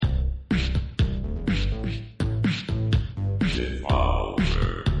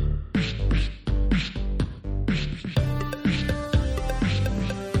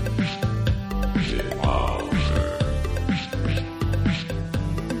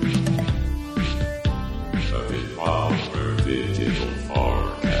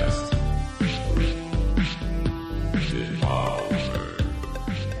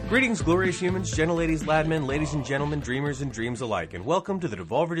Greetings, glorious humans, gentle ladies, ladmen, ladies and gentlemen, dreamers and dreams alike, and welcome to the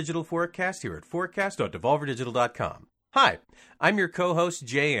Devolver Digital Forecast here at forecast.devolverdigital.com. Hi, I'm your co-host,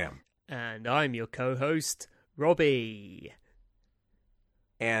 JM. And I'm your co-host, Robbie.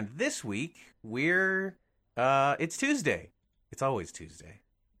 And this week, it's Tuesday. It's always Tuesday.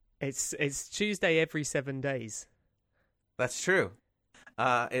 It's Tuesday every 7 days. That's true.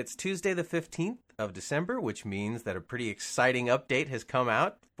 It's Tuesday the 15th of December, which means that a pretty exciting update has come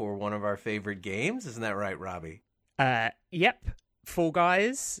out for one of our favorite games. Isn't that right, Robbie? Yep. Fall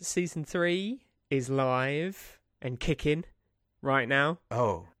Guys Season 3 is live and kicking right now.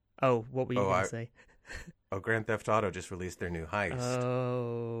 Oh, what were you going to say? Grand Theft Auto just released their new heist.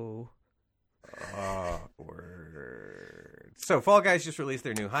 Oh, word. So Fall Guys just released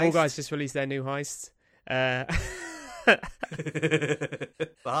their new heist.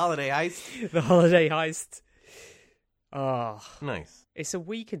 The holiday heist. The holiday heist. Oh, nice. It's a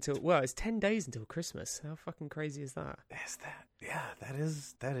week it's 10 days until Christmas. How fucking crazy is that? Is that? Yeah, that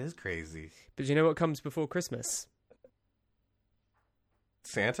is crazy. But you know what comes before Christmas?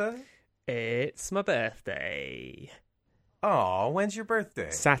 Santa? It's my birthday. Aw, when's your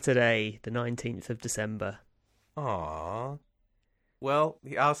birthday? Saturday, the 19th of December. Aw. Well,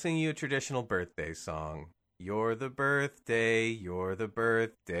 I'll sing you a traditional birthday song. You're the birthday, you're the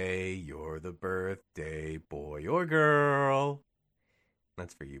birthday, you're the birthday, boy or girl.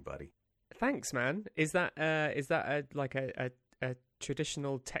 That's for you, buddy. Thanks, man. Is that a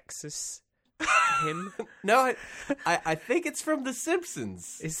traditional Texas hymn? No, I think it's from The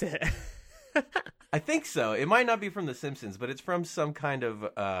Simpsons. Is it? I think so. It might not be from The Simpsons, but it's from some kind of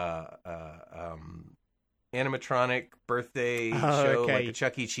animatronic birthday show, okay. like a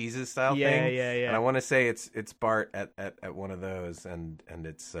Chuck E. Cheese's style thing. Yeah. And I want to say it's Bart at one of those, and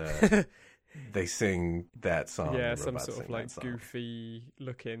it's they sing that song. Yeah, some sort of like goofy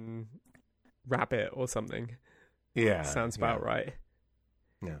looking rabbit or something. Yeah, sounds about right.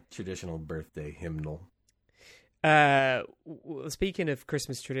 Yeah, traditional birthday hymnal. Speaking of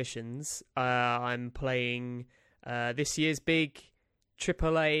Christmas traditions, I'm playing this year's big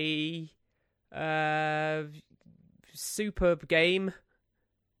AAA superb game.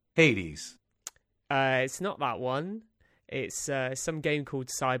 Hades. It's not that one. It's some game called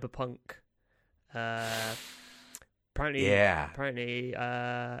Cyberpunk. Apparently,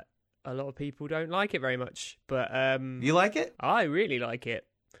 a lot of people don't like it very much. But you like it? I really like it.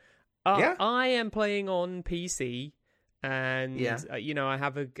 Yeah? I am playing on PC, and I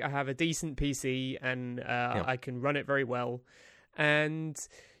have a decent PC, and I can run it very well. And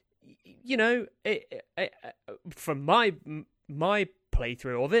from my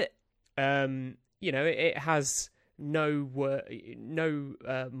playthrough of it, it has no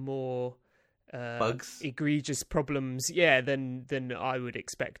more bugs, egregious problems, than I would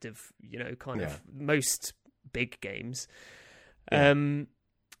expect of of most big games.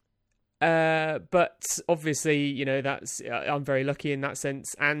 But obviously, that's I'm very lucky in that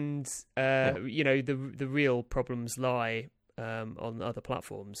sense, and the real problems lie on other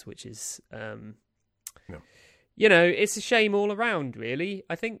platforms, which is it's a shame all around. Really,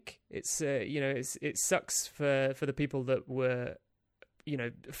 I think it's it sucks for the people that were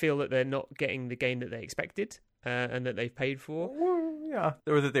feel that they're not getting the game that they expected and that they've paid for. Yeah,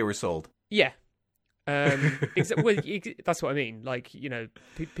 or that they were sold. Yeah. That's what I mean. Like,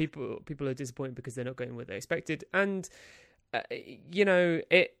 people are disappointed because they're not getting what they expected, and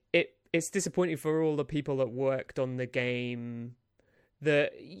it's disappointing for all the people that worked on the game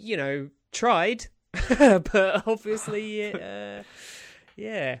that tried, but obviously have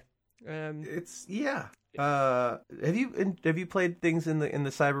you played things in the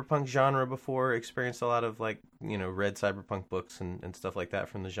cyberpunk genre before? Experienced a lot of read cyberpunk books and stuff like that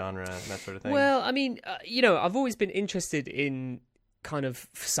from the genre and that sort of thing? Well, I mean, I've always been interested in kind of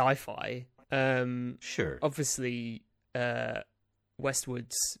sci-fi. Sure. Obviously,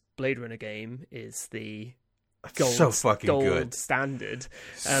 Westwood's Blade Runner game is the gold standard.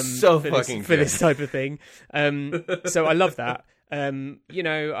 For this type of thing. So I love that.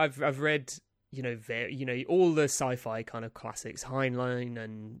 I've read all the sci-fi kind of classics, Heinlein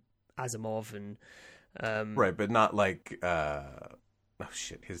and Asimov, and right, but not like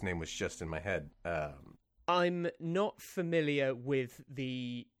his name was just in my head. I'm not familiar with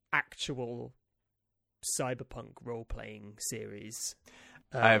the actual cyberpunk role-playing series.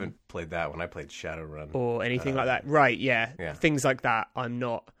 I haven't played that one. I played Shadowrun or anything like that. Right? Yeah, things like that. I'm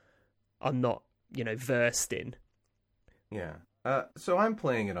not versed in. Yeah. So I'm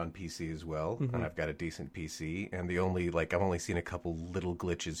playing it on PC as well, and I've got a decent PC, and I've only seen a couple little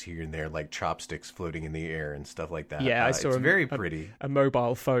glitches here and there, like chopsticks floating in the air and stuff like that. Yeah, I saw it's very pretty. A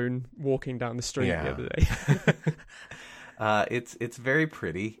mobile phone walking down the street the other day. It's very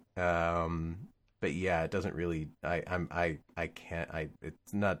pretty. But yeah, it doesn't really. I can't.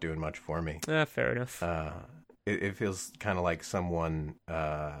 It's not doing much for me. Fair enough. It feels kind of like someone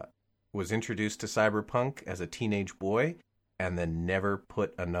was introduced to Cyberpunk as a teenage boy and then never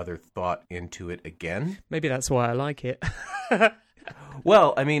put another thought into it again. Maybe that's why I like it.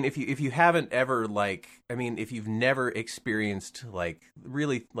 Well, I mean, if you haven't ever if you've never experienced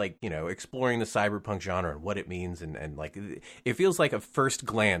really exploring the cyberpunk genre and what it means and it feels like a first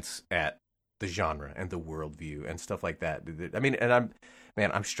glance at the genre and the worldview and stuff like that. I mean, and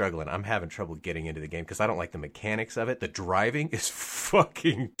I'm struggling. I'm having trouble getting into the game because I don't like the mechanics of it. The driving is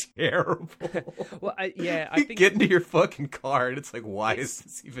fucking terrible. Well, I think get into your fucking car and it's like, why is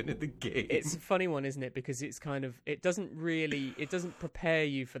this even in the game? It's a funny one, isn't it? Because it's kind of, it doesn't prepare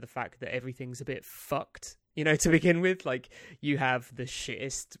you for the fact that everything's a bit fucked, to begin with. Like, you have the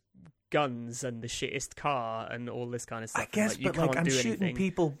shittest guns and the shittest car and all this kind of stuff. I guess, but I'm shooting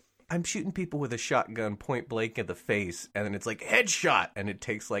people. I'm shooting people with a shotgun point blank in the face, and then it's like headshot, and it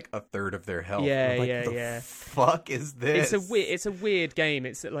takes like a third of their health. Yeah, the fuck is this? It's a weird game.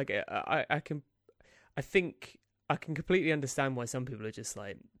 It's like I think I can completely understand why some people are just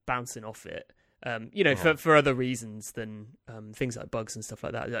like bouncing off it. For other reasons than things like bugs and stuff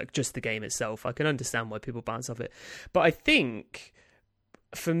like that. Like just the game itself, I can understand why people bounce off it. But I think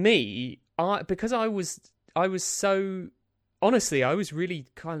for me, because I was so. Honestly, I was really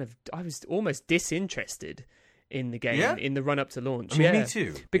I was almost disinterested in the game in the run up to launch. Me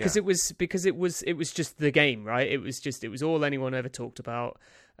too. Because it was just the game, right? It was all anyone ever talked about.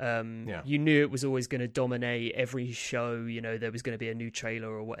 You knew it was always going to dominate every show. There was going to be a new trailer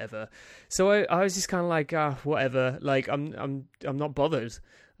or whatever. So I was just kind of like, whatever. Like I'm not bothered.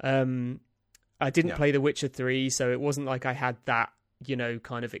 I didn't play The Witcher 3, so it wasn't like I had that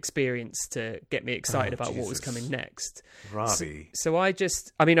kind of experience to get me excited about what was coming next. Robbie. So I do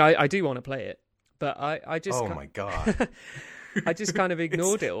want to play it, but I just... Oh my God. I just kind of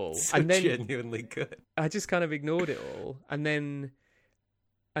ignored it all. So and then genuinely good. I just kind of ignored it all and then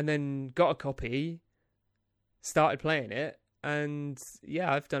got a copy, started playing it, and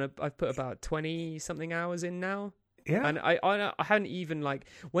yeah, I've put about 20 something hours in now. Yeah, and I hadn't even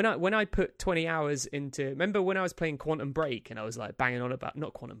when I put 20 hours into. Remember when I was playing Quantum Break and I was like banging on about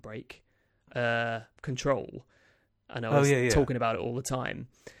not Quantum Break, Control, and I was talking about it all the time.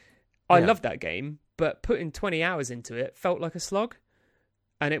 I loved that game, but putting 20 hours into it felt like a slog,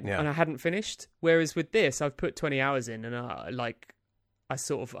 and I hadn't finished. Whereas with this, I've put 20 hours in, and I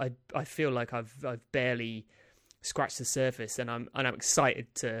feel like I've barely scratched the surface, and I'm excited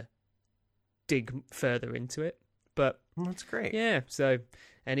to dig further into it. But that's great. Yeah. So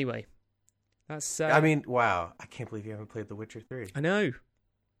anyway, that's. Wow! I can't believe you haven't played The Witcher 3. I know.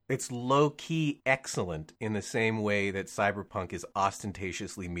 It's low key excellent in the same way that Cyberpunk is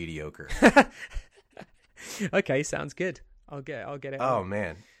ostentatiously mediocre. Okay, sounds good. I'll get it. Oh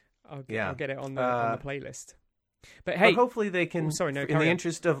man. I'll get it on the playlist. But hey, hopefully they can. Sorry, no. In the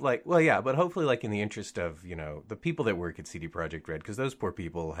interest of but hopefully in the interest of the people that work at CD Projekt Red, because those poor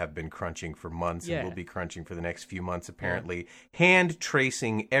people have been crunching for months and will be crunching for the next few months apparently, hand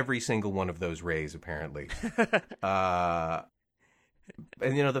tracing every single one of those rays apparently. And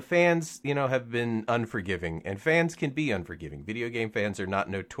the fans have been unforgiving, and fans can be unforgiving. Video game fans are not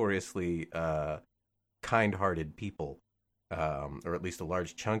notoriously kind-hearted people, or at least a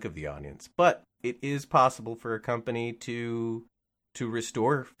large chunk of the audience, but it is possible for a company to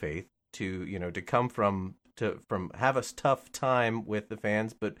restore faith, to come from have a tough time with the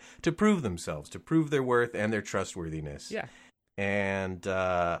fans, but to prove themselves, to prove their worth and their trustworthiness. Yeah. And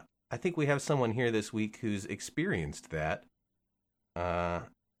I think we have someone here this week who's experienced that.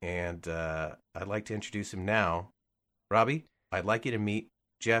 And I'd like to introduce him now. Robbie, I'd like you to meet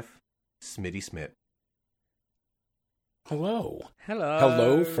Jeff Smitty Smith. Hello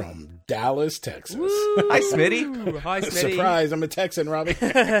from Dallas, Texas. Hi, Smitty. Hi, Smitty. Surprise, I'm a Texan, Robbie.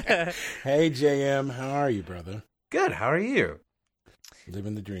 Hey, JM, how are you, brother? Good, how are you?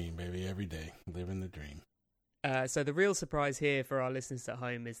 Living the dream, baby, every day. Living the dream. So the real surprise here for our listeners at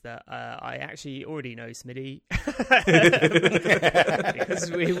home is that I actually already know Smitty because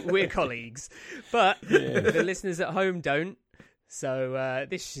we're colleagues, but the listeners at home don't. So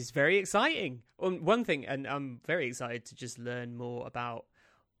this is very exciting. One thing, and I'm very excited to just learn more about,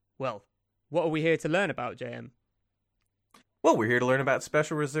 what are we here to learn about, JM? Well, we're here to learn about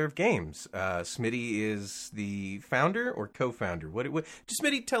Special Reserve Games. Smitty is the founder or co-founder. Just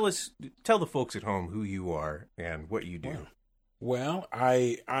Smitty, tell the folks at home who you are and what you do. Well,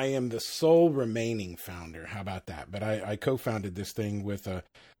 I am the sole remaining founder. How about that? But I co-founded this thing with an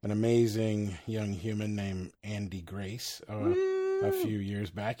amazing young human named Andy Grace a few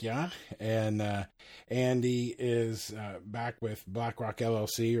years back, yeah. And Andy is back with BlackRock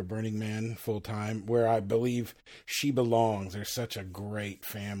LLC or Burning Man full time, where I believe she belongs. There's such a great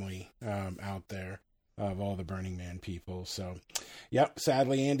family out there of all the Burning Man people. So, yep,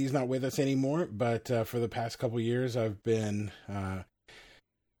 sadly, Andy's not with us anymore. But for the past couple of years, I've been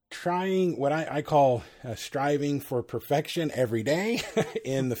trying what I call striving for perfection every day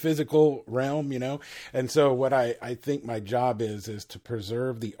in the physical realm, And so what I think my job is to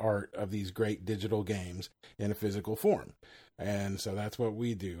preserve the art of these great digital games in a physical form. And so that's what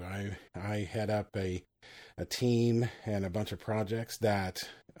we do. I head up a team and a bunch of projects that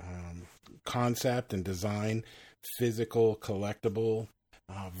concept and design physical collectible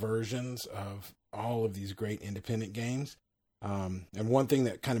versions of all of these great independent games. And one thing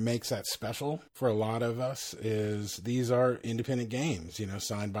that kind of makes that special for a lot of us is these are independent games,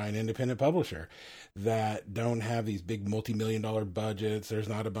 signed by an independent publisher that don't have these big multi-million-dollar budgets. There's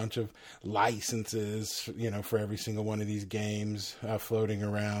not a bunch of licenses, for every single one of these games floating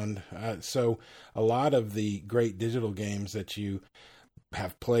around. So a lot of the great digital games that you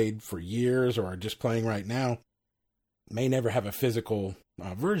have played for years or are just playing right now may never have a physical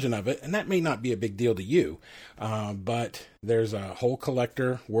version of it, and that may not be a big deal to you, but there's a whole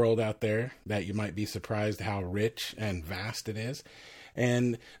collector world out there that you might be surprised how rich and vast it is.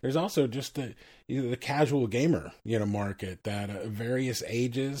 And there's also just the casual gamer market that various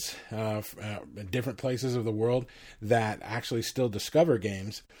ages, different places of the world that actually still discover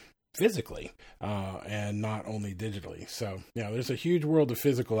games physically and not only digitally. So there's a huge world of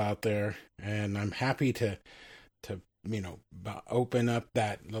physical out there, and I'm happy to open up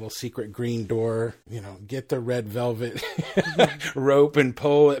that little secret green door, get the red velvet rope and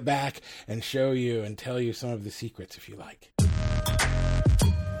pull it back and show you and tell you some of the secrets if you like.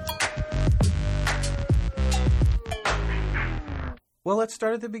 Well, let's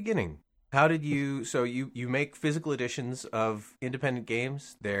start at the beginning. How did you make physical editions of independent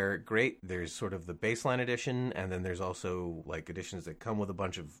games? They're great. There's sort of the baseline edition, and then there's also like editions that come with a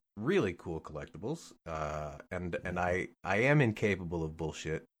bunch of really cool collectibles. And I am incapable of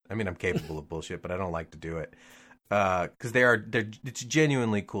bullshit. I mean, I'm capable of bullshit, but I don't like to do it. Because it's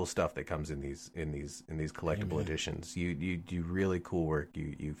genuinely cool stuff that comes in these collectible Amen. Editions. You do really cool work.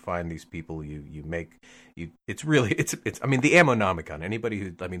 You find these people. You make. It's I mean, the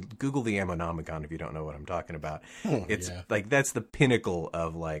Ammonomicon. Google the Ammonomicon if you don't know what I'm talking about. Like that's the pinnacle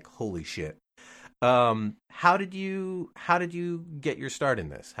of like holy shit. How did you get your start in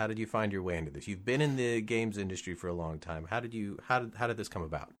this? How did you find your way into this? You've been in the games industry for a long time. How did this come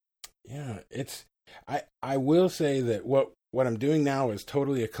about? Yeah, I will say that what I'm doing now is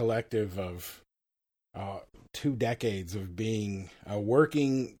totally a collective of 2 decades of being a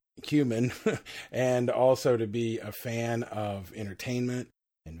working human and also to be a fan of entertainment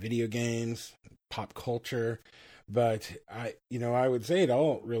and video games, pop culture. But I would say it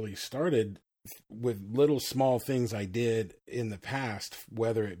all really started with little small things I did in the past,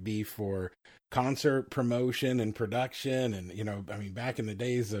 whether it be for concert promotion and production. And, back in the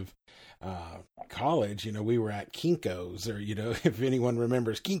days of college, we were at Kinko's, or, if anyone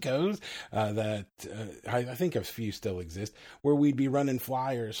remembers Kinko's, that I think a few still exist, where we'd be running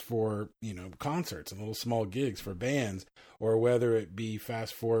flyers for, concerts and little small gigs for bands, or whether it be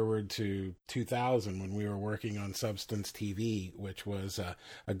fast forward to 2000 when we were working on Substance TV, which was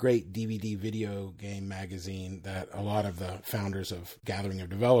a great DVD video game magazine that a lot of the founders of Gathering of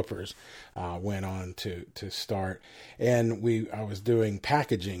Developers went on to start. And I was doing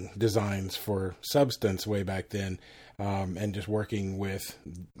packaging designs for Substance way back then, and just working with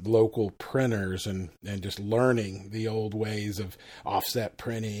local printers and just learning the old ways of offset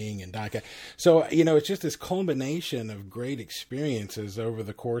printing and die-cut. So, it's just this culmination of great experiences over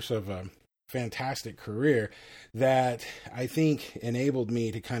the course of a fantastic career that I think enabled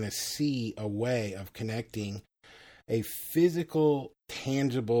me to kind of see a way of connecting a physical,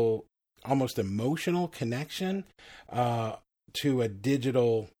 tangible, almost emotional connection to a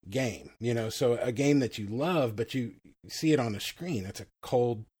digital game, so a game that you love, but you see it on a screen. It's a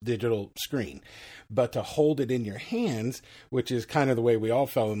cold digital screen, but to hold it in your hands, which is kind of the way we all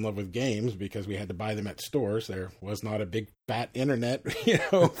fell in love with games because we had to buy them at stores. There was not a big fat internet,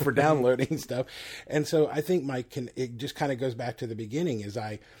 for downloading stuff. And so I think it just kind of goes back to the beginning is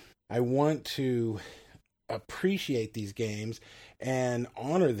I want to appreciate these games and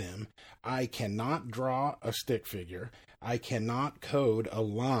honor them. I cannot draw a stick figure. I cannot code a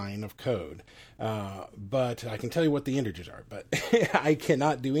line of code, but I can tell you what the integers are, but I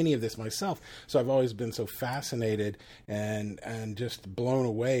cannot do any of this myself. So I've always been so fascinated and just blown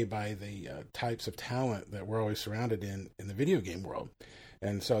away by the types of talent that we're always surrounded in the video game world.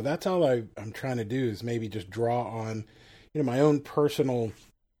 And so that's all I'm trying to do, is maybe just draw on, my own personal,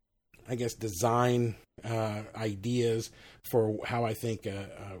 I guess, design ideas for how I think,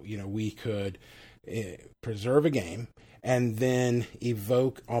 we could preserve a game and then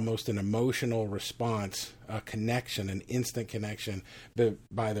evoke almost an emotional response, a connection, an instant connection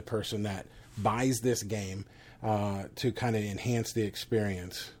by the person that buys this game to kind of enhance the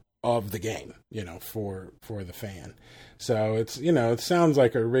experience of the game, for the fan. So it's, it sounds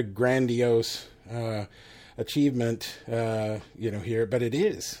like a big grandiose achievement, here, but it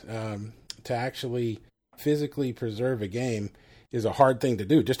is. To actually physically preserve a game is a hard thing to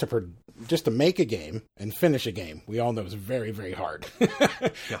do. Just to make a game and finish a game, we all know is very, very hard. Yeah.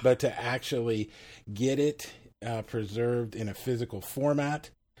 But to actually get it preserved in a physical format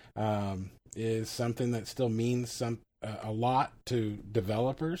is something that still means a lot to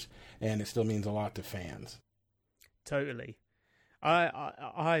developers, and it still means a lot to fans. Totally.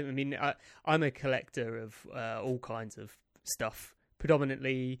 I mean, I'm a collector of all kinds of stuff,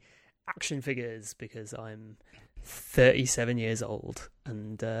 predominantly action figures, because I'm 37 years old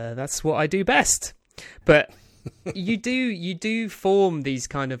and that's what I do best. But you do form these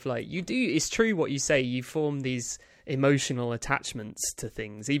kind of it's true what you say, you form these emotional attachments to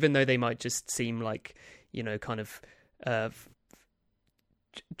things, even though they might just seem like, kind of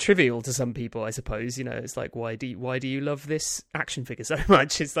trivial to some people, I suppose. It's like, why do you love this action figure so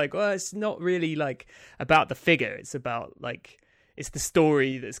much? It's like, well, it's not really like about the figure, it's about it's the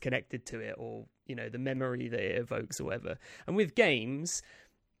story that's connected to it, or the memory that it evokes or whatever. And with games,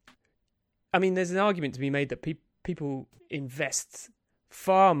 I mean, there's an argument to be made that people invest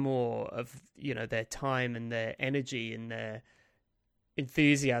far more of their time and their energy and their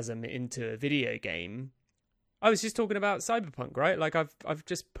enthusiasm into a video game. I was just talking about Cyberpunk, right? Like I've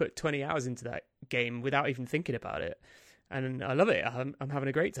just put 20 hours into that game without even thinking about it, and I love it. I'm having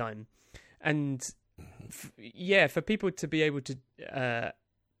a great time. And for people to be able to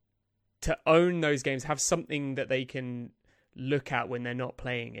own those games, have something that they can look at when they're not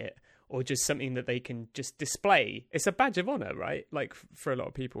playing it, or just something that they can just display. It's a badge of honor, right? Like for a lot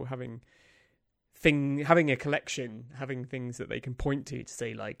of people, having a collection, having things that they can point to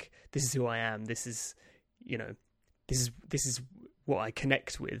say like, this is who I am. This is, this is what I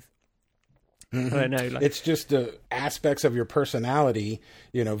connect with. Mm-hmm. I don't know. It's just the aspects of your personality,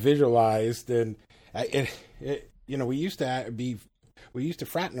 visualized, and we used to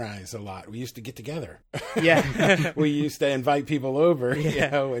fraternize a lot. We used to get together. Yeah. We used to invite people over,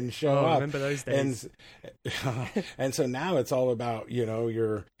 and show up. I remember those days. And so now it's all about,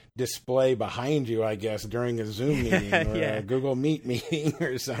 your display behind you, I guess, during a Zoom meeting or a Google Meet meeting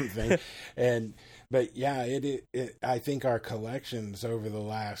or something. But yeah, I think our collections over the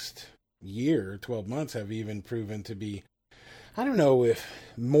last year, 12 months, have even proven to be, I don't know if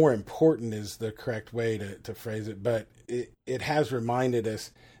more important is the correct way to phrase it, but it has reminded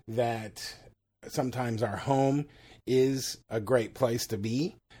us that sometimes our home is a great place to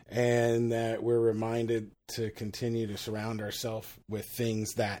be, and that we're reminded to continue to surround ourselves with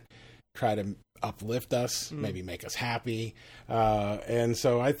things that try to uplift us, maybe make us happy. And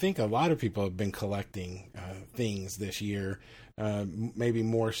so I think a lot of people have been collecting things this year, maybe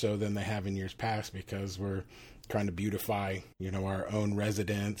more so than they have in years past, because we're trying to beautify, our own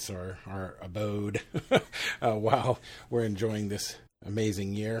residence or our abode while we're enjoying this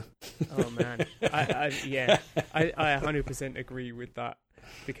amazing year. Oh man, I 100% agree with that,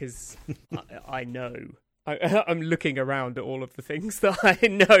 because I know I'm looking around at all of the things that I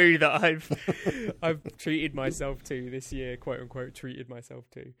know that I've treated myself to this year, quote unquote, treated myself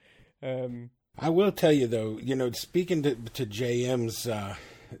to. I will tell you though, speaking to JM's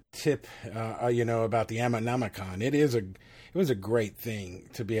tip, about the Ammonamicon, it was a great thing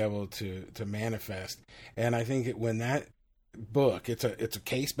to be able to manifest, and I think when that book, it's a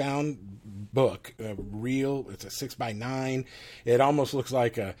case bound book, it's a 6x9. It almost looks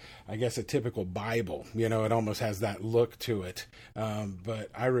like a typical Bible. It almost has that look to it. But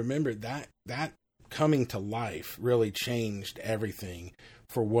I remember that coming to life really changed everything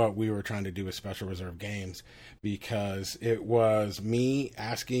for what we were trying to do with Special Reserve Games, because it was me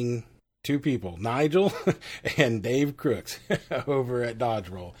asking two people, Nigel and Dave Crooks over at Dodge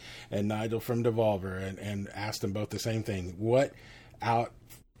Roll, and Nigel from Devolver, and asked them both the same thing. What out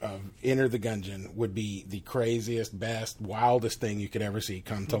Enter the Gungeon would be the craziest, best, wildest thing you could ever see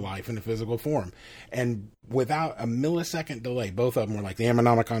come to life in a physical form. And without a millisecond delay, both of them were like the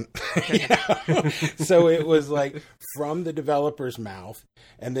Ammonomicon. So it was like from the developer's mouth,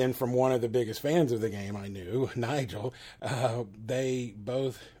 and then from one of the biggest fans of the game I knew, Nigel, they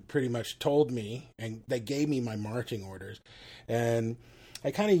both pretty much told me, and they gave me my marching orders. And I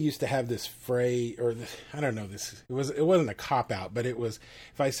kind of used to have this phrase, or I don't know, it wasn't a cop-out, but it was,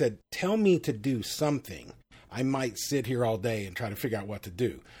 if I said, tell me to do something, I might sit here all day and try to figure out what to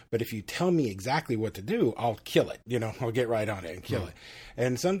do. But if you tell me exactly what to do, I'll kill it. I'll get right on it and kill it.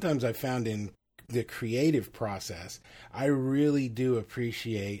 And sometimes I found in the creative process, I really do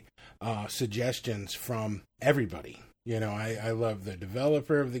appreciate suggestions from everybody. I love the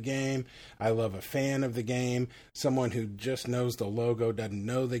developer of the game. I love a fan of the game. Someone who just knows the logo, doesn't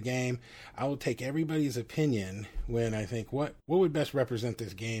know the game. I will take everybody's opinion when I think, what would best represent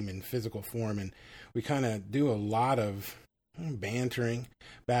this game in physical form? And we kind of do a lot of bantering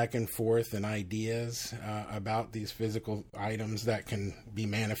back and forth and ideas about these physical items that can be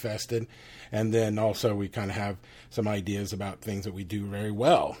manifested. And then also we kind of have some ideas about things that we do very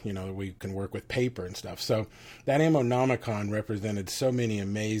well, we can work with paper and stuff. So that Ammonomicon represented so many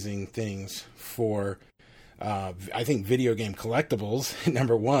amazing things for I think video game collectibles,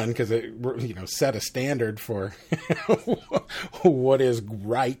 number one, because it set a standard for what is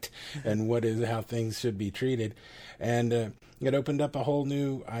right and how things should be treated. And it opened up a whole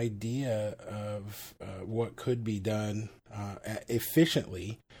new idea of what could be done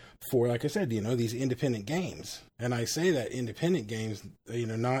efficiently for, like I said, these independent games. And I say that independent games,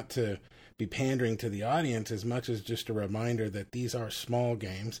 not to be pandering to the audience as much as just a reminder that these are small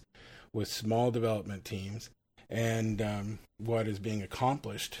games with small development teams. And what is being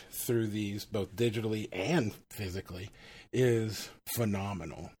accomplished through these, both digitally and physically, is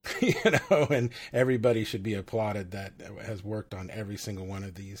phenomenal. And everybody should be applauded that has worked on every single one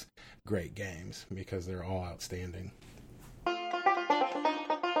of these great games, because they're all outstanding.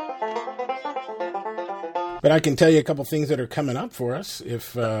 But I can tell you a couple things that are coming up for us.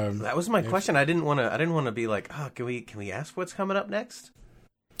 If that was my question, I didn't want to be like, can we ask what's coming up next?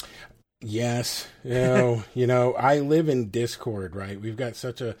 Yes. I live in Discord, right? We've got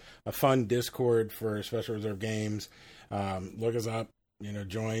such a fun Discord for Special Reserve Games. Look us up,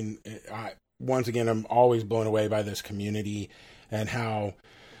 join. Once again, I'm always blown away by this community and how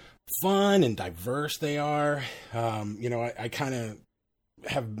fun and diverse they are. I kind of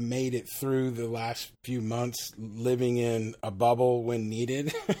have made it through the last few months living in a bubble when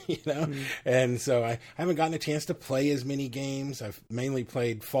needed, and so I haven't gotten a chance to play as many games. I've mainly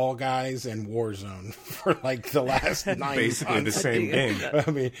played Fall Guys and Warzone for like the last 9 basically months. The same game. I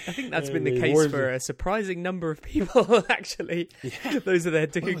think that's been the case for a surprising number of people, actually. Yeah. Those are their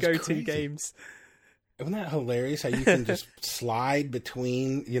go-to games. Isn't that hilarious how you can just slide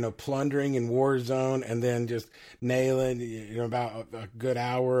between, plundering and Warzone and then just nailing, about a good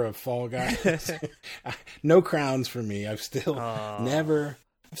hour of Fall Guys? No crowns for me. I've still never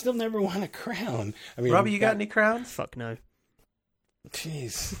won a crown. I mean, Robbie, you got any crowns? Fuck no.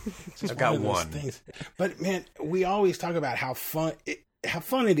 Jeez. I've got one. But man, we always talk about how fun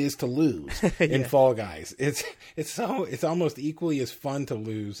it is to lose in Fall Guys. It's almost equally as fun to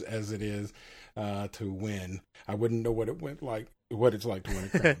lose as it is to win. I wouldn't know what it's like to win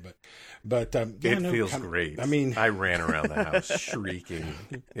a crown, but it feels great. I mean, I ran around the house shrieking.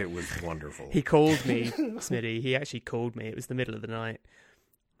 It was wonderful. He called me, Smitty. He actually called me. It was the middle of the night.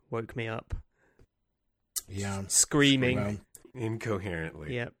 Woke me up. Yeah, screaming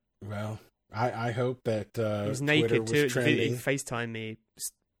incoherently. Yep. Well, I hope that he was naked Twitter too. Was He FaceTimed me,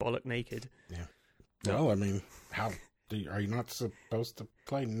 bollock naked. Yeah. No, I mean, how? Are you not supposed to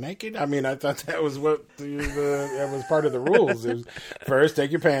play naked? I mean, I thought that was what that was part of the rules. It was first take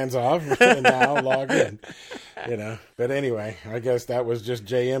your pants off, and now log in. But anyway, I guess that was just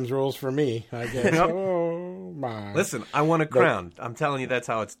JM's rules for me. I guess. Oh my! Listen, I want a crown. I'm telling you, that's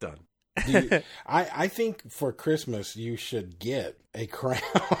how it's done. I think for Christmas you should get a crown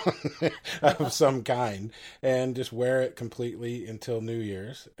of some kind and just wear it completely until New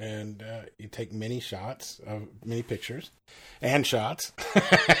Year's, and you take many pictures and shots.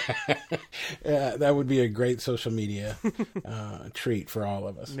 That would be a great social media treat for all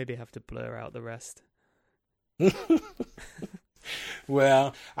of us. Maybe have to blur out the rest.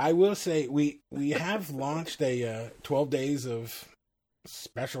 Well, I will say we have launched a 12 days of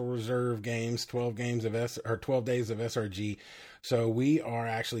Special Reserve Games, 12 days of SRG. So we are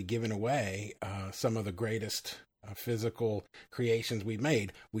actually giving away some of the greatest physical creations we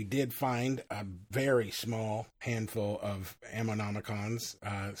made. We did find a very small handful of Ammonomicons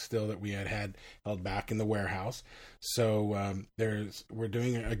still that we had held back in the warehouse. So we're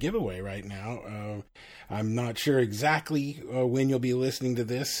doing a giveaway right now. I'm not sure exactly when you'll be listening to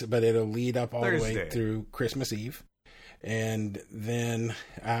this, but it'll lead up all the way through Christmas Eve. And then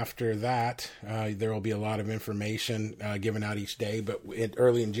after that, there will be a lot of information given out each day. But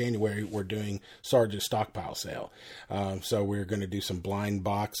early in January, we're doing Sarge's stockpile sale. So we're going to do some blind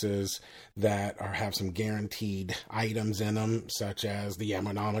boxes that have some guaranteed items in them, such as the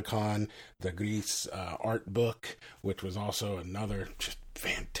Ammonomicon, the Gris art book, which was also another just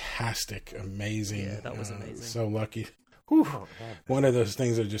fantastic, amazing. Yeah, that was amazing. So lucky. One of those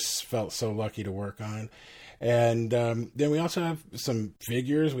things I just felt so lucky to work on. And then we also have some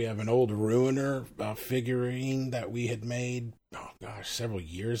figures. We have an old Ruiner figurine that we had made, several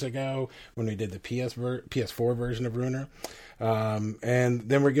years ago when we did the PS4 version of Ruiner. And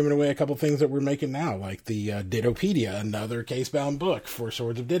then we're giving away a couple things that we're making now, like the Dittopedia, another case-bound book for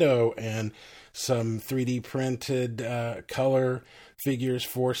Swords of Ditto, and some 3D printed color figures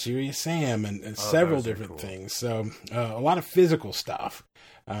for Serious Sam, and several different things. So a lot of physical stuff.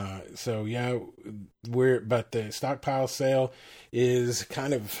 But the stockpile sale is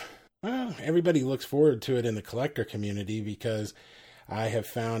kind of, everybody looks forward to it in the collector community, because I have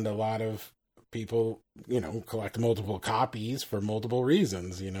found a lot of people, collect multiple copies for multiple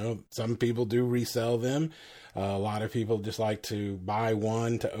reasons. Some people do resell them. A lot of people just like to buy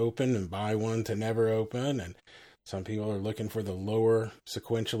one to open and buy one to never open. And some people are looking for the lower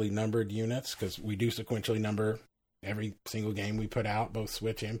sequentially numbered units, because we do sequentially number every single game we put out, both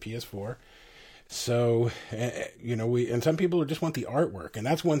Switch and PS4. So, and some people just want the artwork. And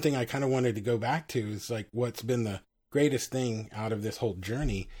that's one thing I kind of wanted to go back to, is like what's been the greatest thing out of this whole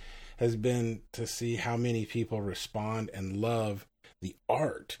journey has been to see how many people respond and love the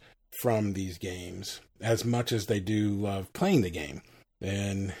art from these games as much as they do love playing the game.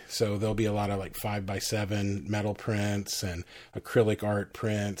 And so there'll be a lot of like 5x7 metal prints and acrylic art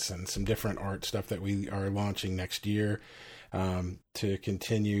prints and some different art stuff that we are launching next year, to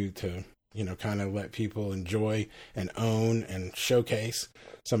continue to, kind of let people enjoy and own and showcase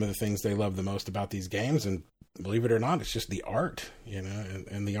some of the things they love the most about these games. And believe it or not, it's just the art,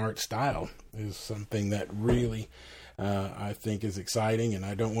 and the art style is something that really, I think is exciting. And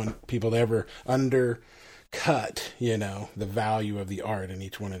I don't want people to ever undercut, the value of the art in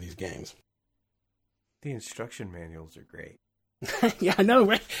each one of these games. The instruction manuals are great. Yeah, I know,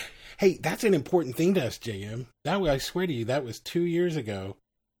 right? Hey, that's an important thing to us, JM. I swear to you, that was 2 years ago.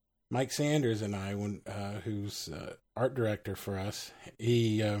 Mike Sanders and I, who's art director for us,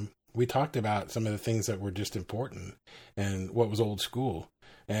 we talked about some of the things that were just important and what was old school.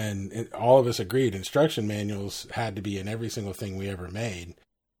 And all of us agreed instruction manuals had to be in every single thing we ever made.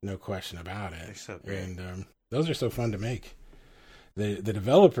 No question about it. They're so great. And those are so fun to make. The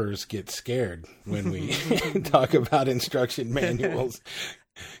developers get scared when we talk about instruction manuals,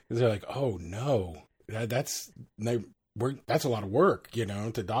 because they're like, "Oh no, that's a lot of work,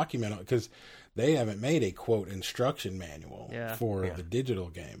 to document it," because they haven't made a quote instruction manual for the digital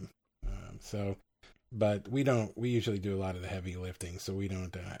game. But we usually do a lot of the heavy lifting, so we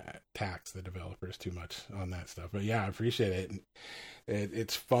don't tax the developers too much on that stuff. But yeah, I appreciate it.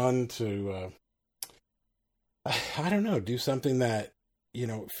 It's fun to, I don't know, do something that,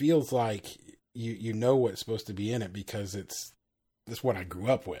 feels like you know what's supposed to be in it, because it's what I grew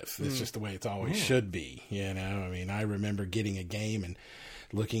up with. It's just the way it's always should be, I mean, I remember getting a game and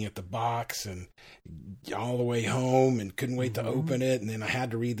looking at the box and all the way home and couldn't wait to open it. And then I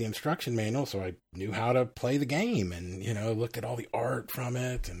had to read the instruction manual, so I knew how to play the game and, looked at all the art from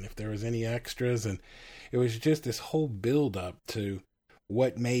it and if there was any extras. And it was just this whole build up to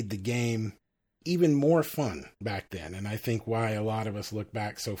what made the game even more fun back then. And I think why a lot of us look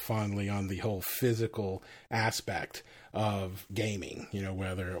back so fondly on the whole physical aspect of gaming,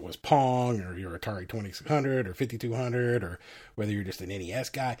 whether it was Pong or your Atari 2600 or 5200, or whether you're just an NES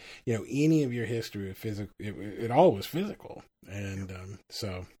guy, any of your history of physical, it all was physical. And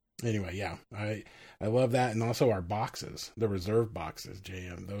so anyway, yeah, I love that. And also our boxes, the reserve boxes,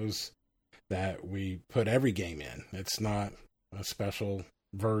 JM, those that we put every game in. It's not a special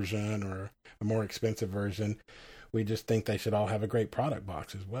version or a more expensive version. We just think they should all have a great product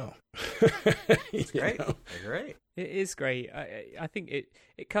box as well. It's great. They're great. It is great. I think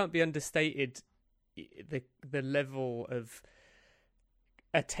it can't be understated the level of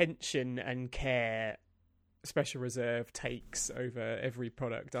attention and care Special Reserve takes over every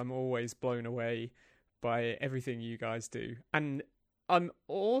product. I'm always blown away by everything you guys do. And I'm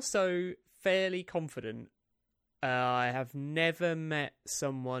also fairly confident I have never met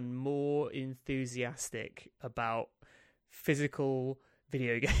someone more enthusiastic about physical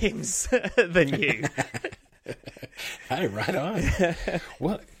video games than you. Hey, right on.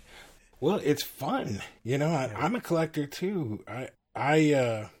 Well, it's fun. You know, I'm a collector too.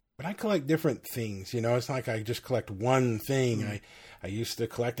 But I collect different things. You know, it's not like I just collect one thing. I used to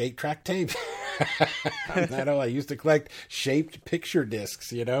collect 8-track tapes. I used to collect shaped picture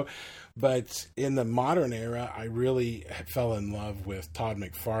discs, you know. But in the modern era, I really fell in love with Todd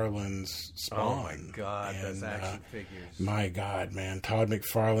McFarlane's Spawn. Oh, my God, those action figures. My God, man, Todd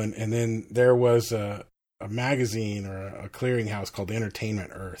McFarlane. And then there was a magazine or a clearinghouse called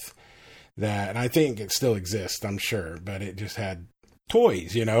Entertainment Earth and I think it still exists, I'm sure, but it just had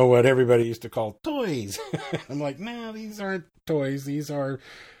toys, you know, what everybody used to call toys. I'm like, no, these aren't toys. These are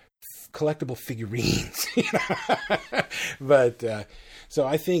collectible figurines. But so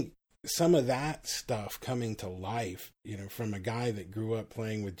I think some of that stuff coming to life, you know, from a guy that grew up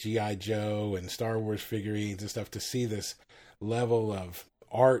playing with G.I. Joe and Star Wars figurines and stuff, to see this level of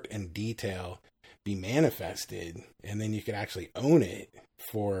art and detail be manifested, and then you could actually own it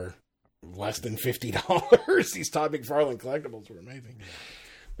for less than $50. These Todd McFarlane collectibles were amazing.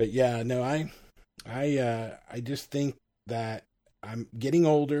 But yeah, no, I just think that I'm getting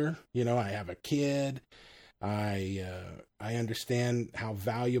older. You know, I have a kid. I understand how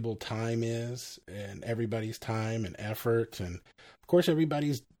valuable time is, and everybody's time and effort, and of course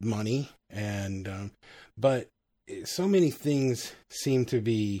everybody's money. And but so many things seem to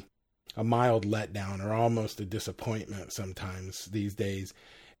be a mild letdown or almost a disappointment sometimes these days.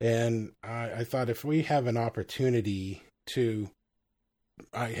 And I thought, if we have an opportunity to,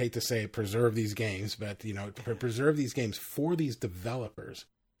 I hate to say it, preserve these games, but, you know, preserve these games for these developers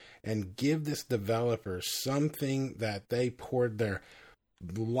and give this developer something that they poured their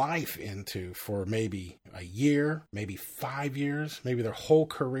life into for maybe a year, maybe 5 years, maybe their whole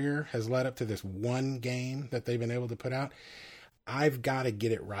career has led up to this one game that they've been able to put out. I've got to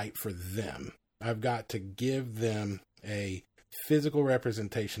get it right for them. I've got to give them a physical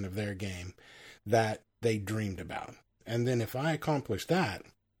representation of their game that they dreamed about. And then if I accomplish that,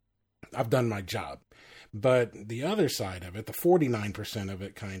 I've done my job. But the other side of it, the 49% of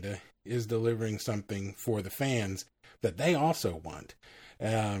it kind of, is delivering something for the fans that they also want.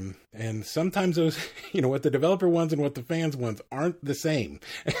 And sometimes those, you know, what the developer wants and what the fans want aren't the same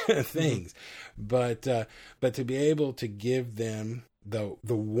things. But to be able to give them the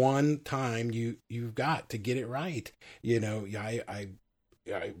one time you've got to get it right, you know, I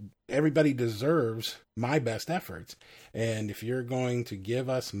everybody deserves my best efforts. And if you're going to give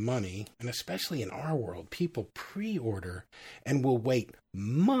us money, and especially in our world, people pre-order and will wait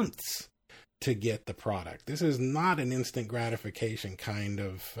months to get the product. This is not an instant gratification kind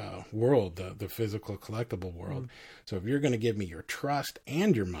of world, the physical collectible world. So if you're going to give me your trust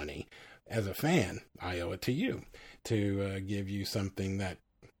and your money as a fan, I owe it to you to give you something that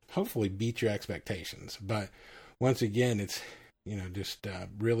hopefully beats your expectations. But once again, it's, you know, just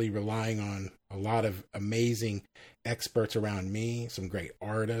really relying on a lot of amazing experts around me, some great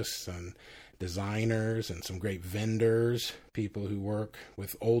artists and designers and some great vendors, people who work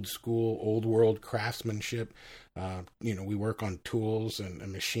with old school, old world craftsmanship. You know, we work on tools and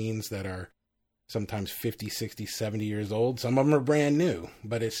machines that are sometimes 50, 60, 70 years old. Some of them are brand new,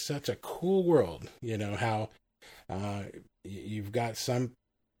 but it's such a cool world, you know, how you've got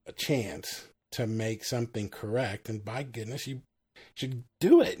a chance to make something correct. And by goodness, you should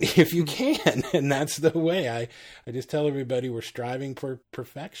do it if you can. And that's the way I just tell everybody, we're striving for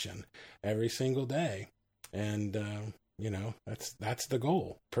perfection every single day. And, you know, that's the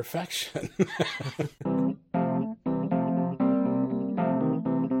goal, perfection.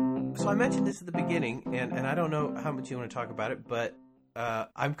 So I mentioned this at the beginning, and I don't know how much you want to talk about it, but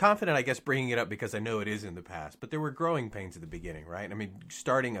I'm confident, I guess, bringing it up because I know it is in the past. But there were growing pains at the beginning, right? I mean,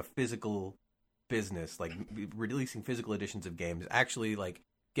 starting a physical business, like releasing physical editions of games, actually like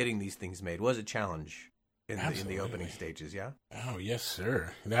getting these things made was a challenge in the opening stages. Yeah. Oh yes,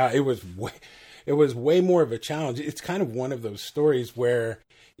 sir. Now it was way more of a challenge. It's kind of one of those stories where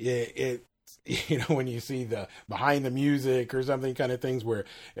it you know, when you see the behind the music or something kind of things where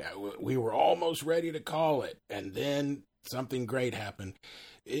we were almost ready to call it, and then something great happened.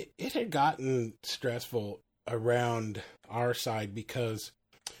 It had gotten stressful around our side because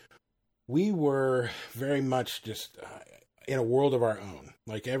we were very much just in a world of our own.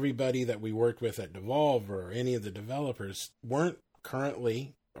 Like everybody that we worked with at Devolver or any of the developers weren't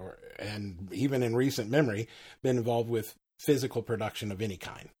currently, and even in recent memory, been involved with physical production of any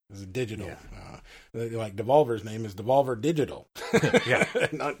kind. It's a digital. Like Devolver's name is Devolver Digital,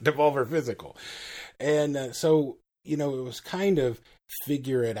 not Devolver Physical. And so, it was kind of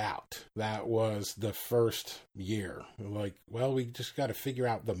figure it out. That was the first year. Like, well, we just got to figure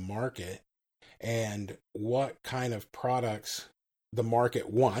out the market and what kind of products the market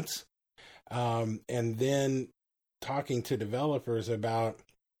wants. And then talking to developers about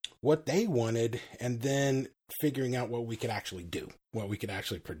what they wanted, and then figuring out what we could actually do, what we could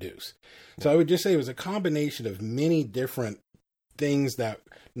actually produce. So I would just say it was a combination of many different things that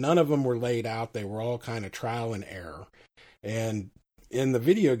none of them were laid out. They were all kind of trial and error. And in the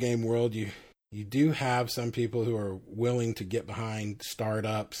video game world, you do have some people who are willing to get behind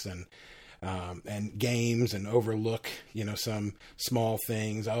startups and games and overlook, some small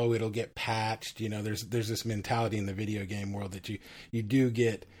things. Oh, it'll get patched. There's this mentality in the video game world that you do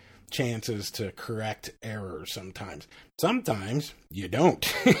get chances to correct errors sometimes. Sometimes you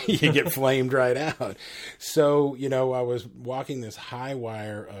don't. You get flamed right out. So, I was walking this high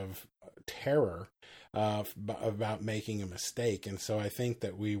wire of terror about making a mistake. And so I think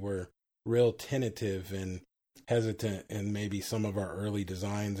that we were real tentative and hesitant in maybe some of our early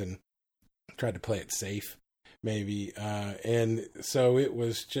designs and tried to play it safe, maybe. And so it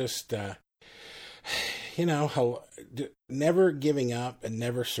was just, never giving up and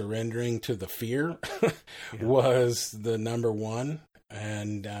never surrendering to the fear was the number one.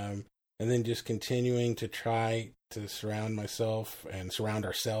 And then just continuing to try to surround myself and surround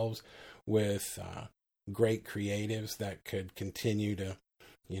ourselves with great creatives that could continue to,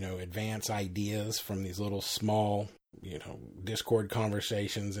 advance ideas from these little small, Discord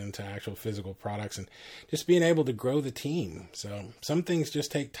conversations into actual physical products, and just being able to grow the team. So some things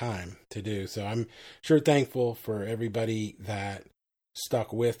just take time to do. So I'm sure thankful for everybody that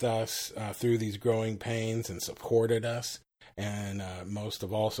stuck with us through these growing pains and supported us. And most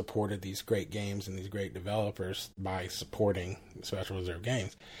of all, supported these great games and these great developers by supporting Special Reserve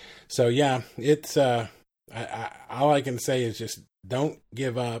Games. So yeah, it's all I can say is just don't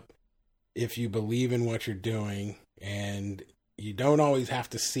give up if you believe in what you're doing. And you don't always have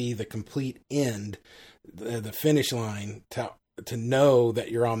to see the complete end, the finish line, to know that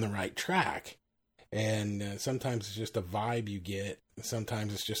you're on the right track. And sometimes it's just a vibe you get.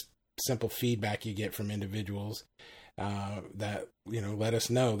 Sometimes it's just simple feedback you get from individuals that, let us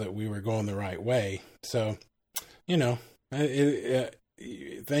know that we were going the right way. So,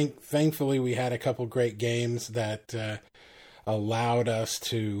 thankfully we had a couple great games that allowed us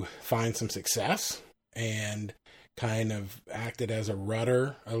to find some success and kind of acted as a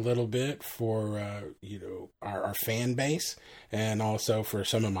rudder a little bit for, our fan base, and also for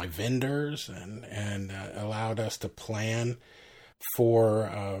some of my vendors, and allowed us to plan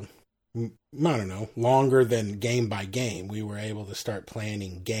for, longer than game by game. We were able to start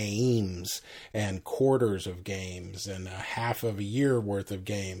planning games and quarters of games and a half of a year worth of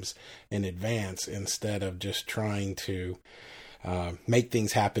games in advance, instead of just trying to make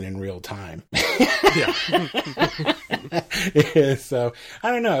things happen in real time. Yeah. So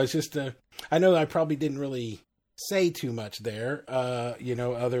I don't know. It's just, I know I probably didn't really say too much there,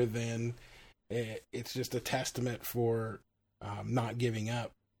 other than it's just a testament for not giving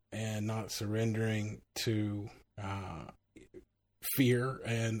up and not surrendering to fear,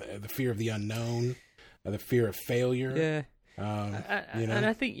 and the fear of the unknown, the fear of failure. Yeah. And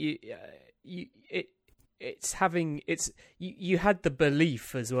I think you had the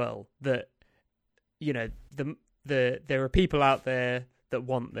belief as well that, there are people out there that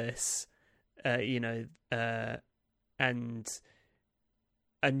want this, and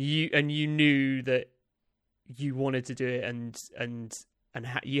you knew that you wanted to do it, and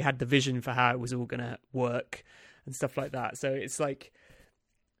you had the vision for how it was all going to work and stuff like that. So it's like,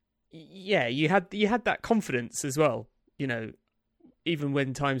 yeah, you had that confidence as well, even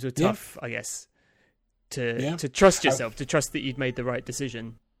when times were tough, I guess, to trust yourself, to trust that you'd made the right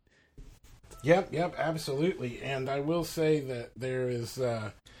decision. Yep, absolutely. And I will say that there is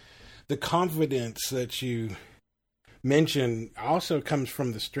the confidence that you mentioned also comes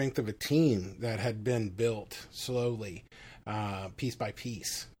from the strength of a team that had been built slowly, piece by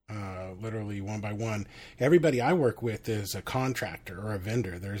piece, literally one by one. Everybody I work with is a contractor or a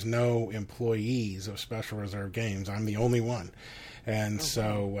vendor. There's no employees of Special Reserve Games. I'm the only one. And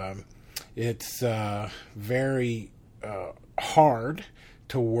so it's very hard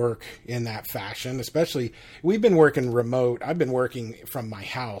to work in that fashion, especially we've been working remote. I've been working from my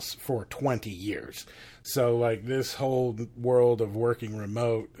house for 20 years. So like this whole world of working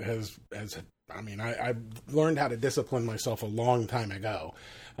remote has I mean, I learned how to discipline myself a long time ago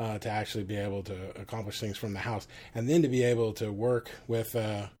to actually be able to accomplish things from the house, and then to be able to work with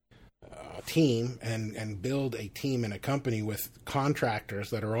a team and build a team and a company with contractors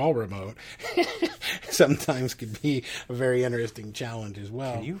that are all remote sometimes could be a very interesting challenge as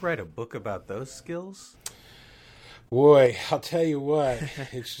well. Can you write a book about those skills? Boy, I'll tell you what,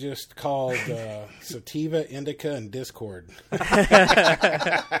 it's just called Sativa, Indica, and Discord.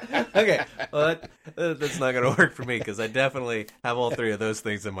 Okay, well, that's not going to work for me because I definitely have all three of those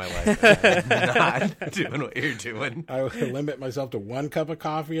things in my life. I'm not doing what you're doing. I limit myself to 1 cup of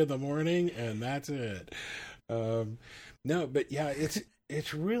coffee in the morning, and that's it. No, but yeah,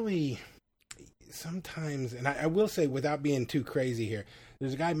 it's really sometimes, and I will say without being too crazy here,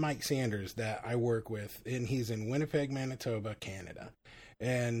 there's a guy, Mike Sanders, that I work with, and he's in Winnipeg, Manitoba, Canada.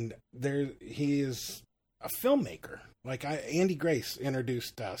 And he is a filmmaker. Like Andy Grace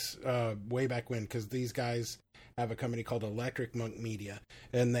introduced us way back when, because these guys have a company called Electric Monk Media,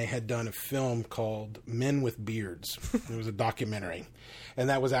 and they had done a film called Men with Beards. It was a documentary, and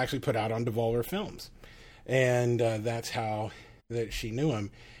that was actually put out on Devolver Films. And that's how that she knew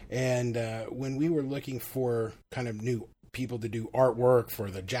him. And when we were looking for kind of new people to do artwork for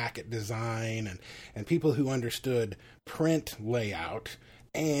the jacket design and people who understood print layout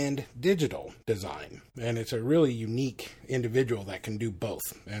and digital design. And it's a really unique individual that can do both.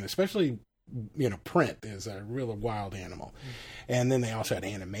 And especially, print is a real wild animal. And then they also had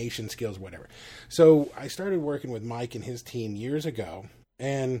animation skills, whatever. So I started working with Mike and his team years ago,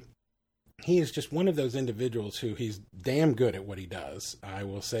 and he is just one of those individuals who he's damn good at what he does. I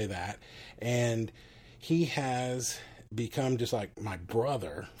will say that. And he has become just like my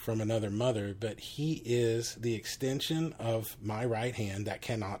brother from another mother, but he is the extension of my right hand that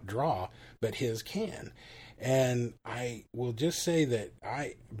cannot draw, but his can. And I will just say that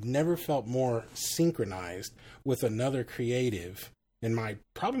I never felt more synchronized with another creative in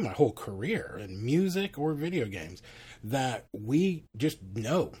probably my whole career in music or video games, that we just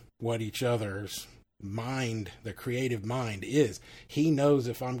know what each other's mind, the creative mind is. He knows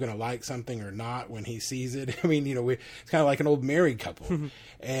if I'm going to like something or not when he sees it. I mean, it's kind of like an old married couple.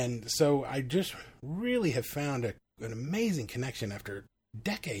 And so I just really have found an amazing connection after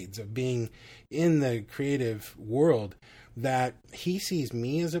decades of being in the creative world, that he sees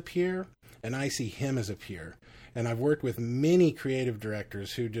me as a peer and I see him as a peer. And I've worked with many creative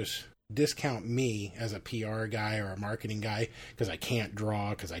directors who just discount me as a PR guy or a marketing guy because I can't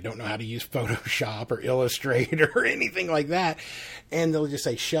draw, because I don't know how to use Photoshop or Illustrator or anything like that. And they'll just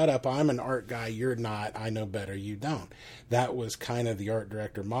say, shut up, I'm an art guy, you're not, I know better, you don't. That was kind of the art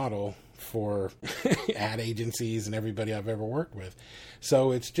director model for ad agencies and everybody I've ever worked with.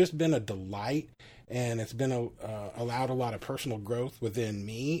 So it's just been a delight, and it's been allowed a lot of personal growth within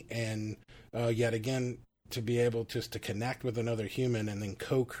me, and yet again, to be able just to connect with another human and then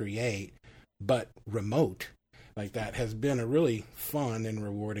co-create, but remote, like that has been a really fun and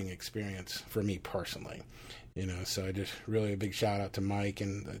rewarding experience for me personally. So I just really a big shout out to Mike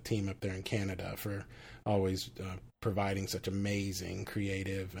and the team up there in Canada for always providing such amazing,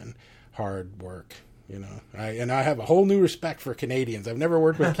 creative, and hard work. I have a whole new respect for Canadians. I've never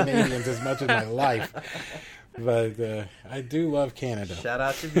worked with Canadians as much in my life, but I do love Canada. Shout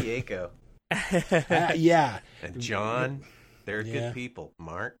out to Diego. Yeah. And John, they're good people.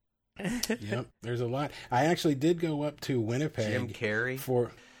 Mark. Yep, there's a lot. I actually did go up to Winnipeg. Jim Carrey.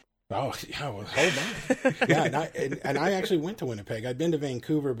 Oh, yeah, well, hold on. Yeah, and I actually went to Winnipeg. I'd been to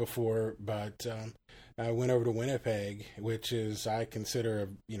Vancouver before, but I went over to Winnipeg, which is, I consider,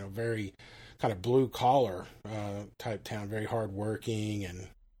 a very kind of blue collar type town, very hardworking, and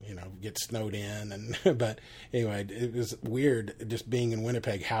get snowed in. And but anyway, it was weird just being in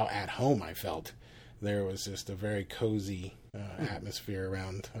Winnipeg, how at home I felt. There was just a very cozy atmosphere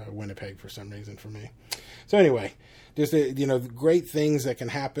around Winnipeg for some reason for me. So anyway, just the great things that can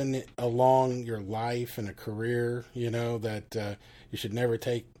happen along your life and a career, that you should never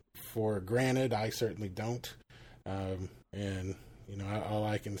take for granted. I certainly don't. And all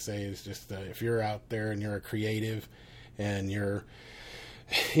I can say is just if you're out there and you're a creative and you're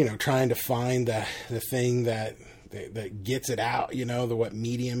trying to find the thing that gets it out, what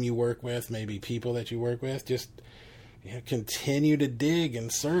medium you work with, maybe people that you work with, just continue to dig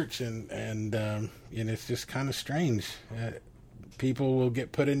and search, and it's just kind of strange. People will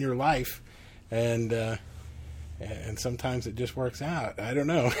get put in your life, and sometimes it just works out. I don't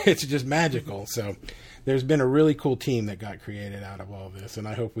know. It's just magical. So there's been a really cool team that got created out of all this, and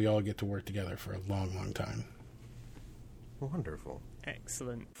I hope we all get to work together for a long, long time. Wonderful.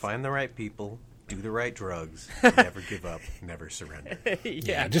 Excellent. Find the right people. do the right drugs, never give up, never surrender.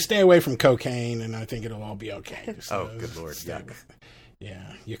 Yeah, just stay away from cocaine, and I think it'll all be okay. Just, good Lord, yuck.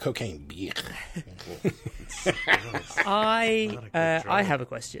 Yeah, your cocaine. I have a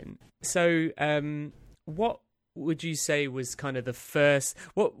question. So, what would you say was kind of the first?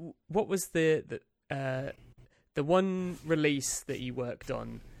 What was the one release that you worked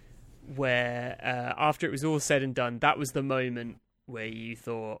on where after it was all said and done, that was the moment where you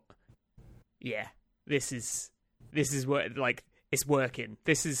thought, yeah, this is what, like, it's working.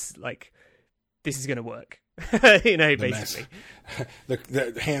 This is going to work. Basically.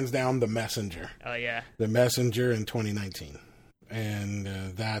 The hands down, The Messenger. Oh yeah, The Messenger in 2019, and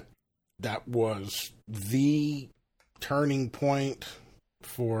that was the turning point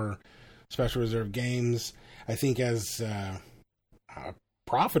for Special Reserve Games. I think as a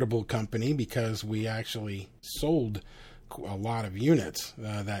profitable company, because we actually sold a lot of units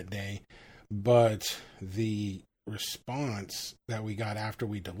that day, but the response that we got after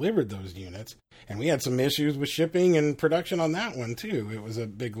we delivered those units, and we had some issues with shipping and production on that one too. It was a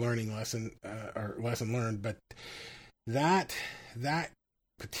big learning lesson, or lesson learned. But that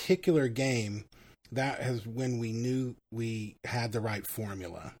particular game, that is when we knew we had the right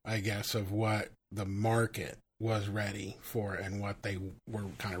formula, I guess, of what the market was ready for and what they were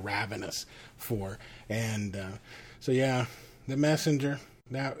kind of ravenous for. And so yeah, The Messenger,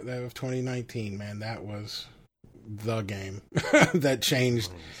 that of 2019, man, that was the game that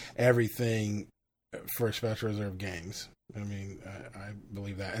changed everything for Special Reserve Games. I mean, I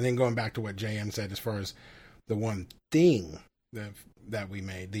believe that. And then going back to what JM said, as far as the one thing that we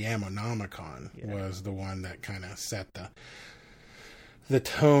made, the Ammonomicon, was the one that kind of set the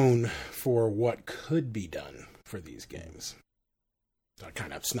tone for what could be done for these games. So I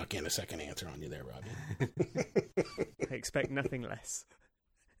kind of snuck in a second answer on you there, Robbie. I expect nothing less.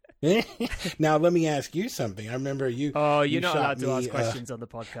 Now let me ask you something. I remember you. Oh, you're not allowed to ask questions on the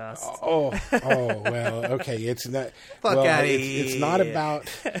podcast. Well, okay. It's not. It's not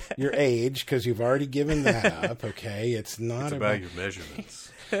about your age, because you've already given that up. Okay, it's not it's about your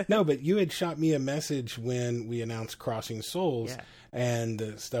measurements. No, but you had shot me a message when we announced Crossing Souls. Yeah. And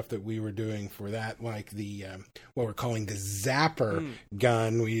the stuff that we were doing for that, like the what we're calling the Zapper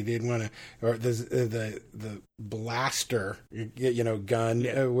gun. We didn't want to, or the blaster, gun.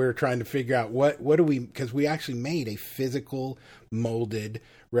 Yeah. We're trying to figure out what do we, because we actually made a physical molded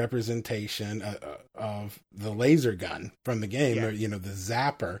representation of the laser gun from the game, or, the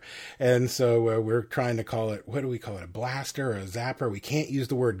Zapper. And so we're trying to call it, what do we call it? A blaster or a Zapper? We can't use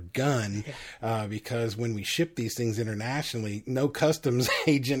the word gun because when we ship these things internationally, no customs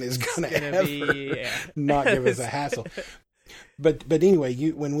agent is going to ever not give us a hassle. But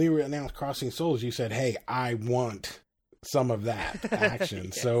anyway, when we announced Crossing Souls, you said, hey, I want some of that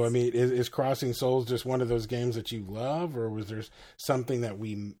action. Yes. So, I mean, is Crossing Souls just one of those games that you love, or was there something that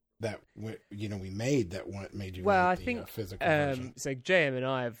we made that made you? Well, I think physical version? So JM and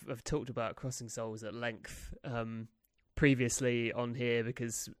I have talked about Crossing Souls at length previously on here,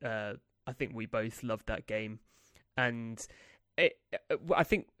 because I think we both loved that game, and I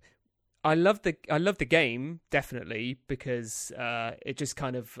think I love the game definitely, because it just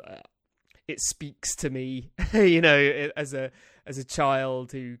kind of it speaks to me, as a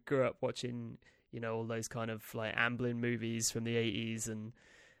child who grew up watching, all those kind of like Amblin movies from the 80s and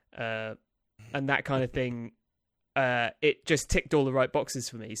that kind of thing. It just ticked all the right boxes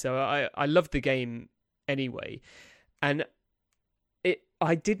for me. So I loved the game anyway. And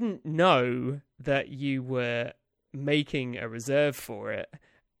I didn't know that you were making a reserve for it,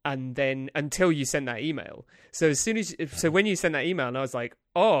 and then until you sent that email. So when you sent that email, and I was like,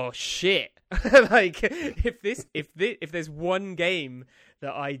 oh shit. Like if there's one game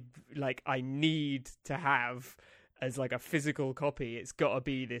that I need to have as like a physical copy, it's got to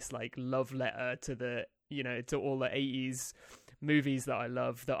be this like love letter to to all the 80s movies that I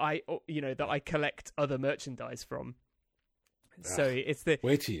love, that I collect other merchandise from. So it's the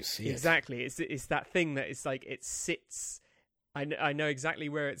wait till you see exactly. It's that thing that it's like it sits. I know exactly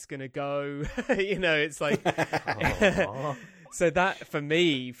where it's gonna go. It's like so that for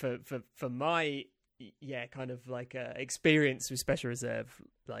me, for my kind of like experience with Special Reserve,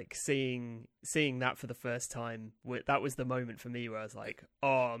 like seeing that for the first time, that was the moment for me where I was like,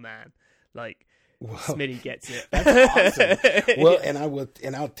 oh man, like. Well, Smitty gets it. That's awesome. Well,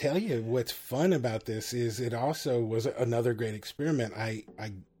 and I'll tell you what's fun about this is it also was another great experiment. I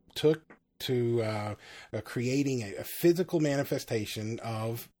took to creating a physical manifestation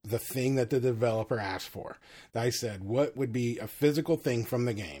of the thing that the developer asked for. I said, what would be a physical thing from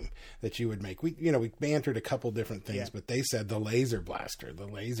the game that you would make? We bantered a couple different things, but they said the laser blaster, the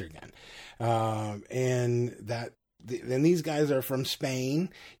laser gun, and that. Then these guys are from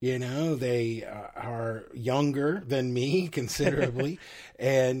Spain, they are younger than me considerably.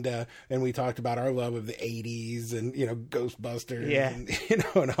 and we talked about our love of the 80s and, Ghostbusters and,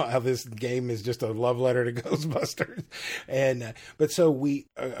 and how this game is just a love letter to Ghostbusters. And, but so we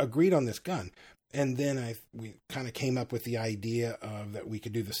agreed on this gun. And then we kind of came up with the idea of that we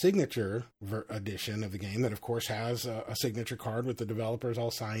could do the signature edition of the game that, of course, has a signature card with the developers all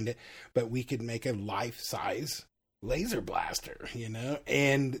signed it, but we could make a life-size laser blaster,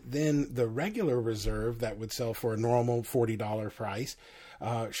 and then the regular reserve that would sell for a normal $40 price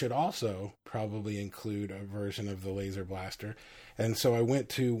should also probably include a version of the laser blaster. And so I went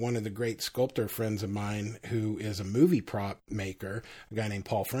to one of the great sculptor friends of mine who is a movie prop maker, a guy named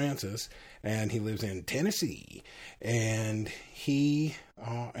Paul Francis, and he lives in Tennessee. And he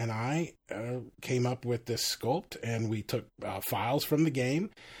and I came up with this sculpt, and we took files from the game,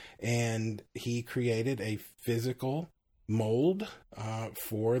 and he created a physical mold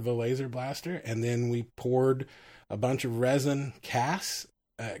for the laser blaster. And then we poured a bunch of resin casts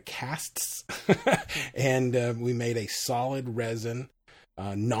and we made a solid resin,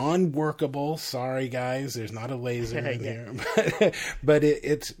 non-workable. Sorry, guys, there's not a laser in here, but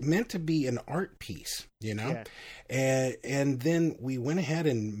it's meant to be an art piece, and then we went ahead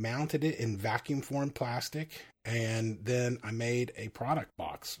and mounted it in vacuum formed plastic. And then I made a product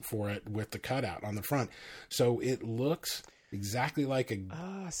box for it with the cutout on the front. So it looks exactly like a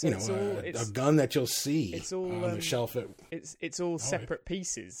gun that you'll see on the shelf. It's all separate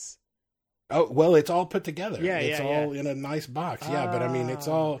pieces. Oh, well, it's all put together. It's all in a nice box. But I mean, it's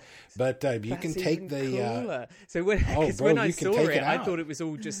all, but you can take the, cooler. So when I saw it, I thought it was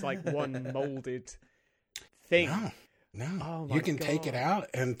all just like one molded thing. No, you can take it out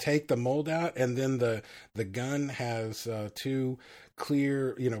and take the mold out, and then the gun has two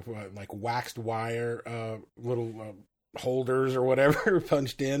clear, like waxed wire little holders or whatever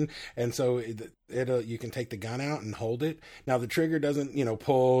punched in, and so you can take the gun out and hold it. Now the trigger doesn't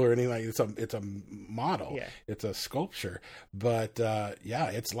pull or anything like it's a model, it's a sculpture, but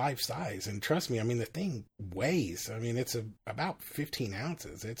it's life size. And trust me, I mean the thing weighs, it's about 15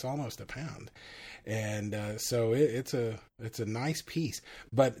 ounces. It's almost a pound, and so it's a nice piece.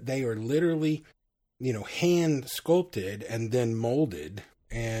 But they are literally hand sculpted and then molded.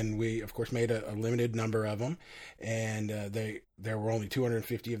 And we, of course, made a limited number of them, and there were only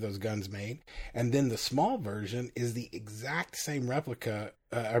 250 of those guns made. And then the small version is the exact same replica.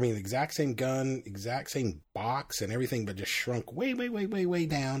 The exact same gun, exact same box and everything, but just shrunk way, way, way, way, way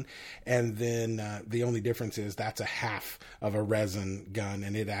down. And then the only difference is that's a half of a resin gun,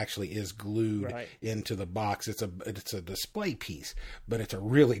 and it actually is glued into the box. It's a display piece, but it's a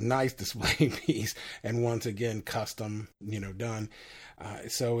really nice display piece. And once again, custom, done.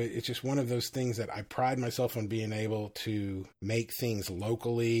 So it's just one of those things that I pride myself on being able to make things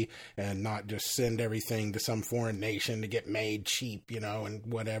locally and not just send everything to some foreign nation to get made cheap, and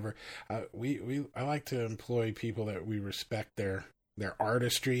whatever. I like to employ people that we respect their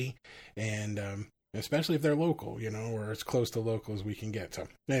artistry, and especially if they're local, or as close to local as we can get. So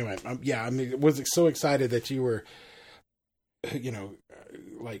anyway, was so excited that you were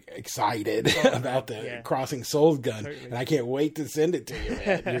excited about the Crossing Souls gun, and I can't wait to send it to you,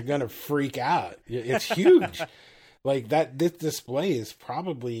 man. You're gonna freak out. It's huge. This display is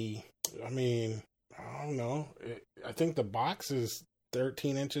probably, I don't know, I think the box is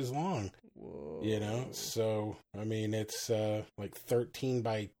 13 inches long. Whoa. So it's 13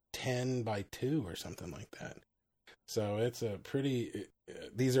 by 10 by 2 or something like that. So it's a pretty,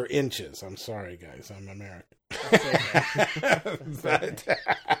 these are inches. I'm sorry, guys. I'm American. But,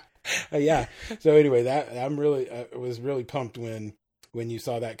 So anyway, I was really pumped when you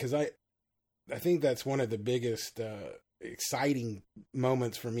saw that, because I think that's one of the biggest exciting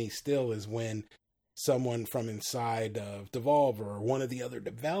moments for me still is when someone from inside of Devolver or one of the other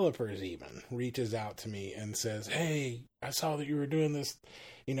developers even reaches out to me and says, "Hey, I saw that you were doing this,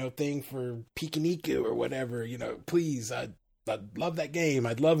 thing for Pikuniku or whatever, please, I'd love that game.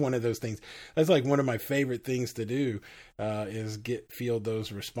 I'd love one of those things." That's like one of my favorite things to do, is field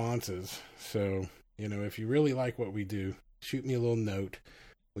those responses. So, if you really like what we do, shoot me a little note.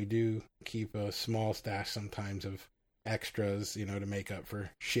 We do keep a small stash sometimes of extras, to make up for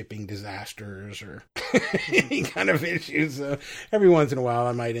shipping disasters or any kind of issues. So every once in a while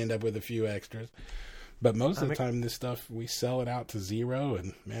I might end up with a few extras. But most of the time, this stuff, we sell it out to zero.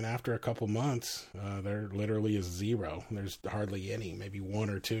 And, man, after a couple months, there literally is zero. There's hardly any, maybe one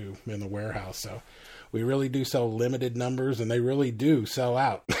or two in the warehouse. So we really do sell limited numbers, and they really do sell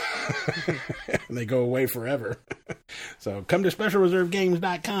out. And they go away forever. So come to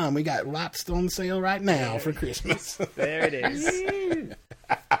SpecialReserveGames.com. We got lots on sale right now for Christmas. There it is.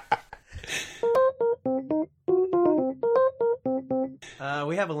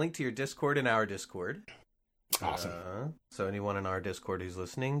 We have a link to your Discord in our Discord. Awesome. So anyone in our Discord who's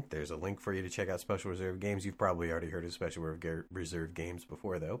listening, there's a link for you to check out Special Reserve Games. You've probably already heard of Special Reserve Games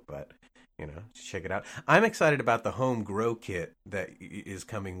before, though, but, check it out. I'm excited about the home grow kit that is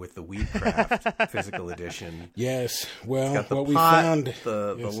coming with the Weedcraft physical edition. Yes. Well, what we found...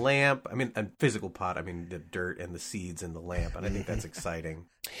 The lamp, a physical pot, the dirt and the seeds in the lamp, and I think that's exciting.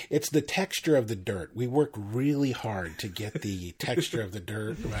 It's the texture of the dirt. We work really hard to get the texture of the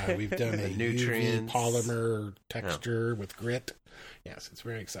dirt. We've done a nutrients. UV polymer texture with grit. Yes, it's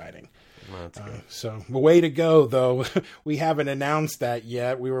very exciting. So, way to go, though. We haven't announced that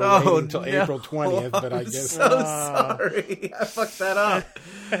yet. We were waiting until April 20th, but I guess... sorry. I fucked that up.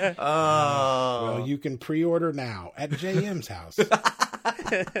 Well, you can pre-order now at JM's house.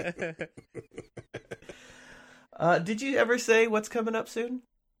 Did you ever say what's coming up soon?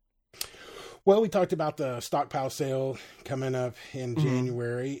 Well, we talked about the stockpile sale coming up in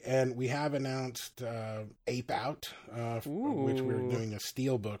January, and we have announced Ape Out, which we're doing a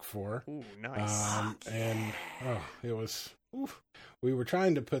steel book for. Ooh, nice. It was... We were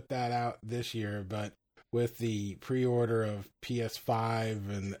trying to put that out this year, but with the pre-order of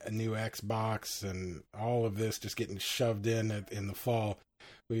PS5 and a new Xbox and all of this just getting shoved in the fall,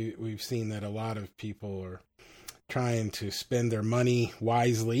 we've seen that a lot of people are trying to spend their money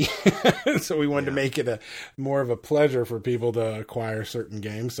wisely. So we wanted to make it more of a pleasure for people to acquire certain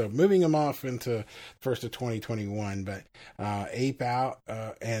games. So moving them off into first of 2021, but Ape Out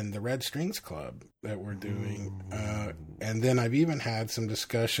and the Red Strings Club that we're doing. And then I've even had some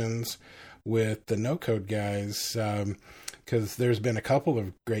discussions with the No Code guys, because there's been a couple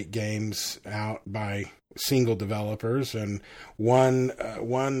of great games out by single developers, and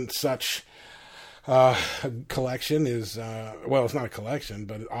one such collection is, it's not a collection,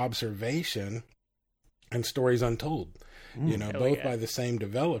 but Observation and Stories Untold, both by the same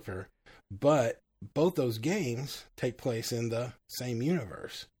developer, but both those games take place in the same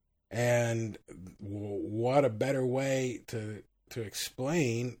universe. And what a better way to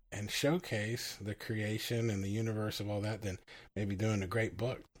explain and showcase the creation and the universe of all that than maybe doing a great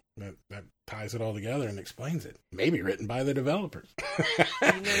book that ties it all together and explains it. Maybe written by the developers.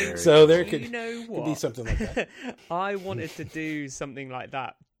 So there could be something like that. I wanted to do something like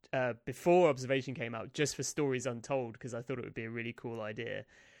that before Observation came out, just for Stories Untold, because I thought it would be a really cool idea.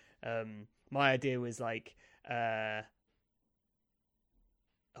 My idea was like, I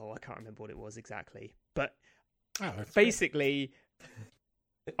can't remember what it was exactly, but basically,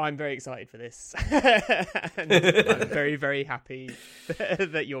 I'm very excited for this. And I'm very, very happy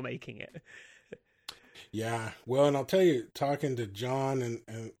that you're making it. Yeah. Well, and I'll tell you, talking to John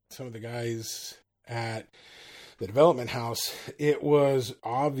and some of the guys at the development house, it was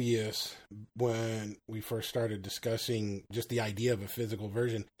obvious when we first started discussing just the idea of a physical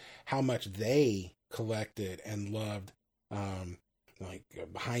version, how much they collected and loved like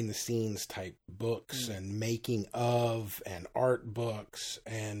behind the scenes type books and making of and art books.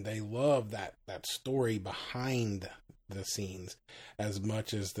 And they love that story behind the scenes as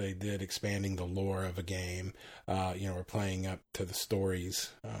much as they did expanding the lore of a game, or playing up to the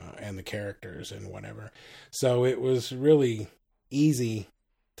stories and the characters and whatever. So it was really easy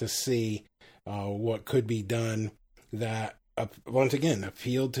to see what could be done that, once again,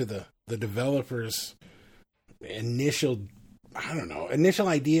 appealed to the developers' initial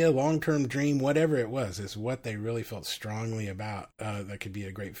idea, long-term dream, whatever it was, is what they really felt strongly about. That could be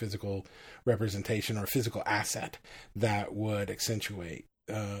a great physical representation or physical asset that would accentuate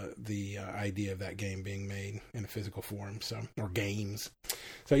the idea of that game being made in a physical form. Or games.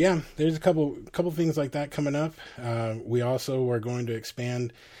 So yeah, there's a couple things like that coming up. We also are going to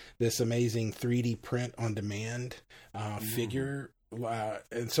expand this amazing 3D print on demand figure.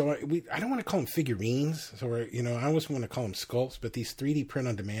 And so I don't want to call them figurines. So I always want to call them sculpts, but these 3D print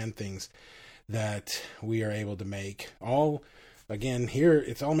on demand things that we are able to make all, again, here,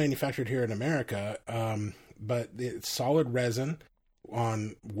 it's all manufactured here in America. But it's solid resin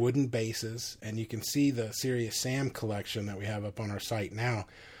on wooden bases, and you can see the Serious Sam collection that we have up on our site now.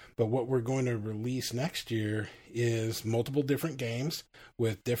 But what we're going to release next year is multiple different games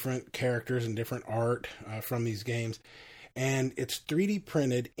with different characters and different art from these games. and it's 3D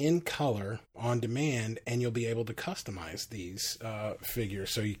printed in color on demand, and you'll be able to customize these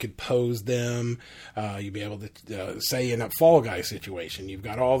figures. So you could pose them. You'll be able to, say in a Fall Guy situation, you've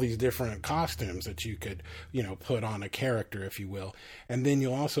got all these different costumes that you could, put on a character, if you will. And then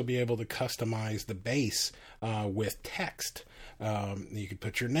you'll also be able to customize the base with text. You could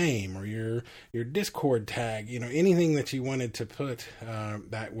put your name or your Discord tag, anything that you wanted to put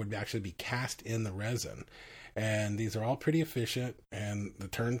that would actually be cast in the resin. And these are all pretty efficient, and the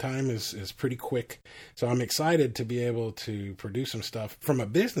turn time is pretty quick. So I'm excited to be able to produce some stuff. From a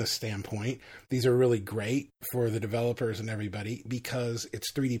business standpoint, these are really great for the developers and everybody because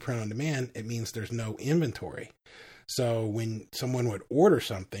it's 3D print on demand. It means there's no inventory. So when someone would order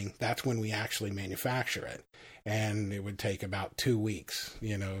something, that's when we actually manufacture it. And it would take about 2 weeks,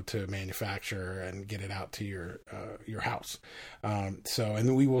 to manufacture and get it out to your house. And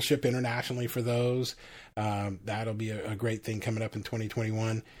then we will ship internationally for those. That'll be a great thing coming up in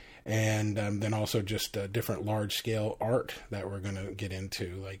 2021. And then also just different large scale art that we're going to get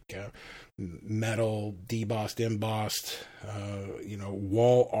into, like metal, debossed, embossed,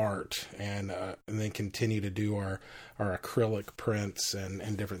 wall art, and then continue to do our acrylic prints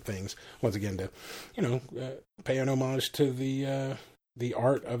and different things. Once again, to pay an homage to the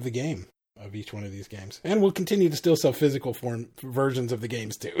art of the game, of each one of these games. And we'll continue to still sell physical form versions of the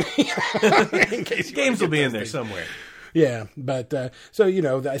games too. In case games will be in there somewhere. Yeah, but I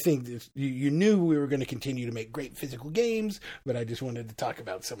think you knew we were going to continue to make great physical games, but I just wanted to talk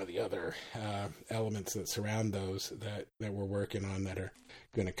about some of the other elements that surround those that we're working on that are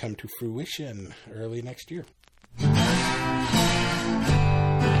going to come to fruition early next year.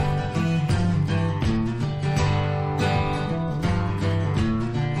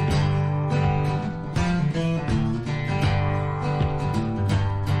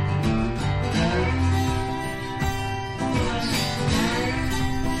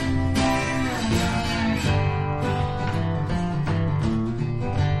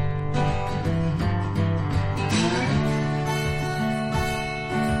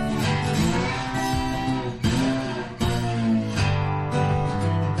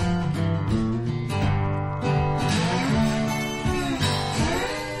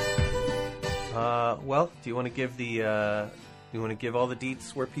 Do you want to give all the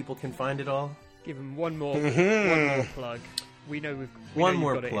deets where people can find it all? Give them one more plug. We know we've one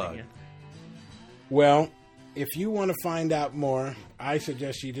more plug. Well, if you want to find out more, I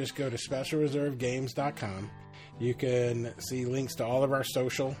suggest you just go to specialreservegames.com. You can see links to all of our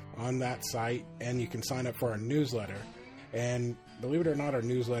social on that site, and you can sign up for our newsletter. And believe it or not, our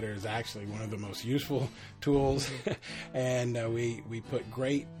newsletter is actually one of the most useful tools. And we put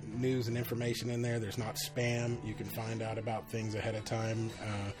great news and information in there. There's not spam. You can find out about things ahead of time.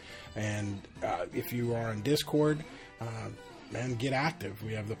 And if you are on Discord, man, get active.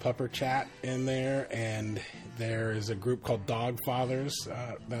 We have the Pupper Chat in there, and there is a group called Dog Fathers.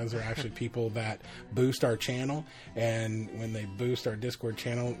 Those are actually people that boost our channel, and when they boost our Discord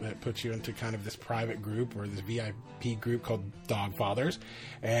channel, that puts you into kind of this private group or this VIP group called Dog Fathers,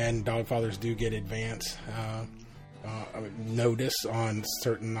 and Dog Fathers do get advance notice on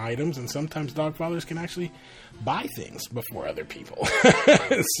certain items, and sometimes Dog Fathers can actually buy things before other people.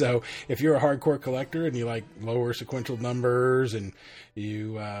 So if you're a hardcore collector and you like lower sequential numbers, and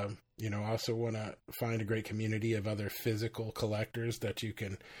you also want to find a great community of other physical collectors that you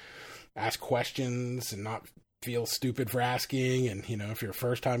can ask questions and not feel stupid for asking, and if you're a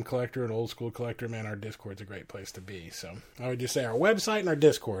first time collector, an old school collector, man, our Discord's a great place to be. So I would just say our website and our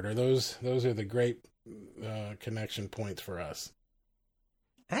Discord are those are the great connection points for us.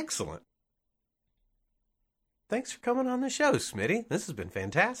 Excellent. Thanks for coming on the show, Smitty. This has been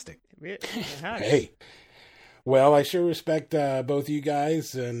fantastic. Hey, well, I sure respect both you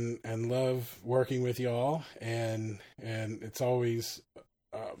guys and love working with y'all, and it's always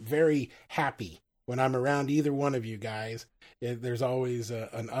very happy when I'm around either one of you guys. There's always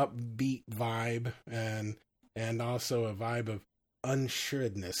an upbeat vibe and also a vibe of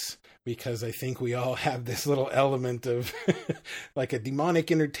unsureness, because I think we all have this little element of like a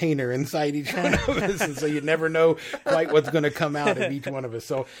demonic entertainer inside each one of us, and so you never know quite what's going to come out of each one of us.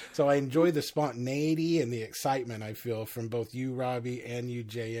 So I enjoy the spontaneity and the excitement I feel from both you, Robbie, and you,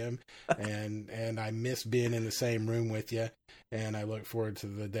 JM, and I miss being in the same room with you, and I look forward to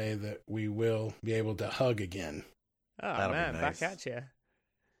the day that we will be able to hug again. Oh, that'll man, nice. Back at you.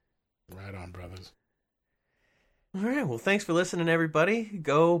 Right on, brothers. All right, well, thanks for listening, everybody.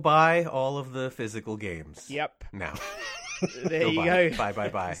 Go buy all of the physical games. Yep. Now. There you go.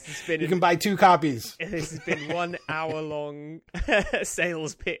 Bye. You can buy 2 copies. This has been 1 hour long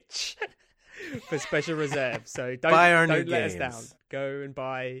sales pitch. for Special Reserve. So don't let us down. Go and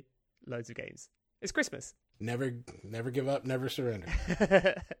buy loads of games. It's Christmas. Never give up, never surrender.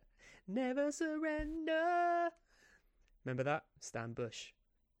 Never surrender. Remember that? Stan Bush.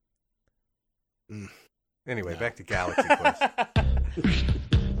 Anyway, back to Galaxy Quest.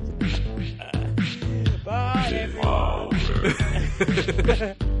 Bye, everyone.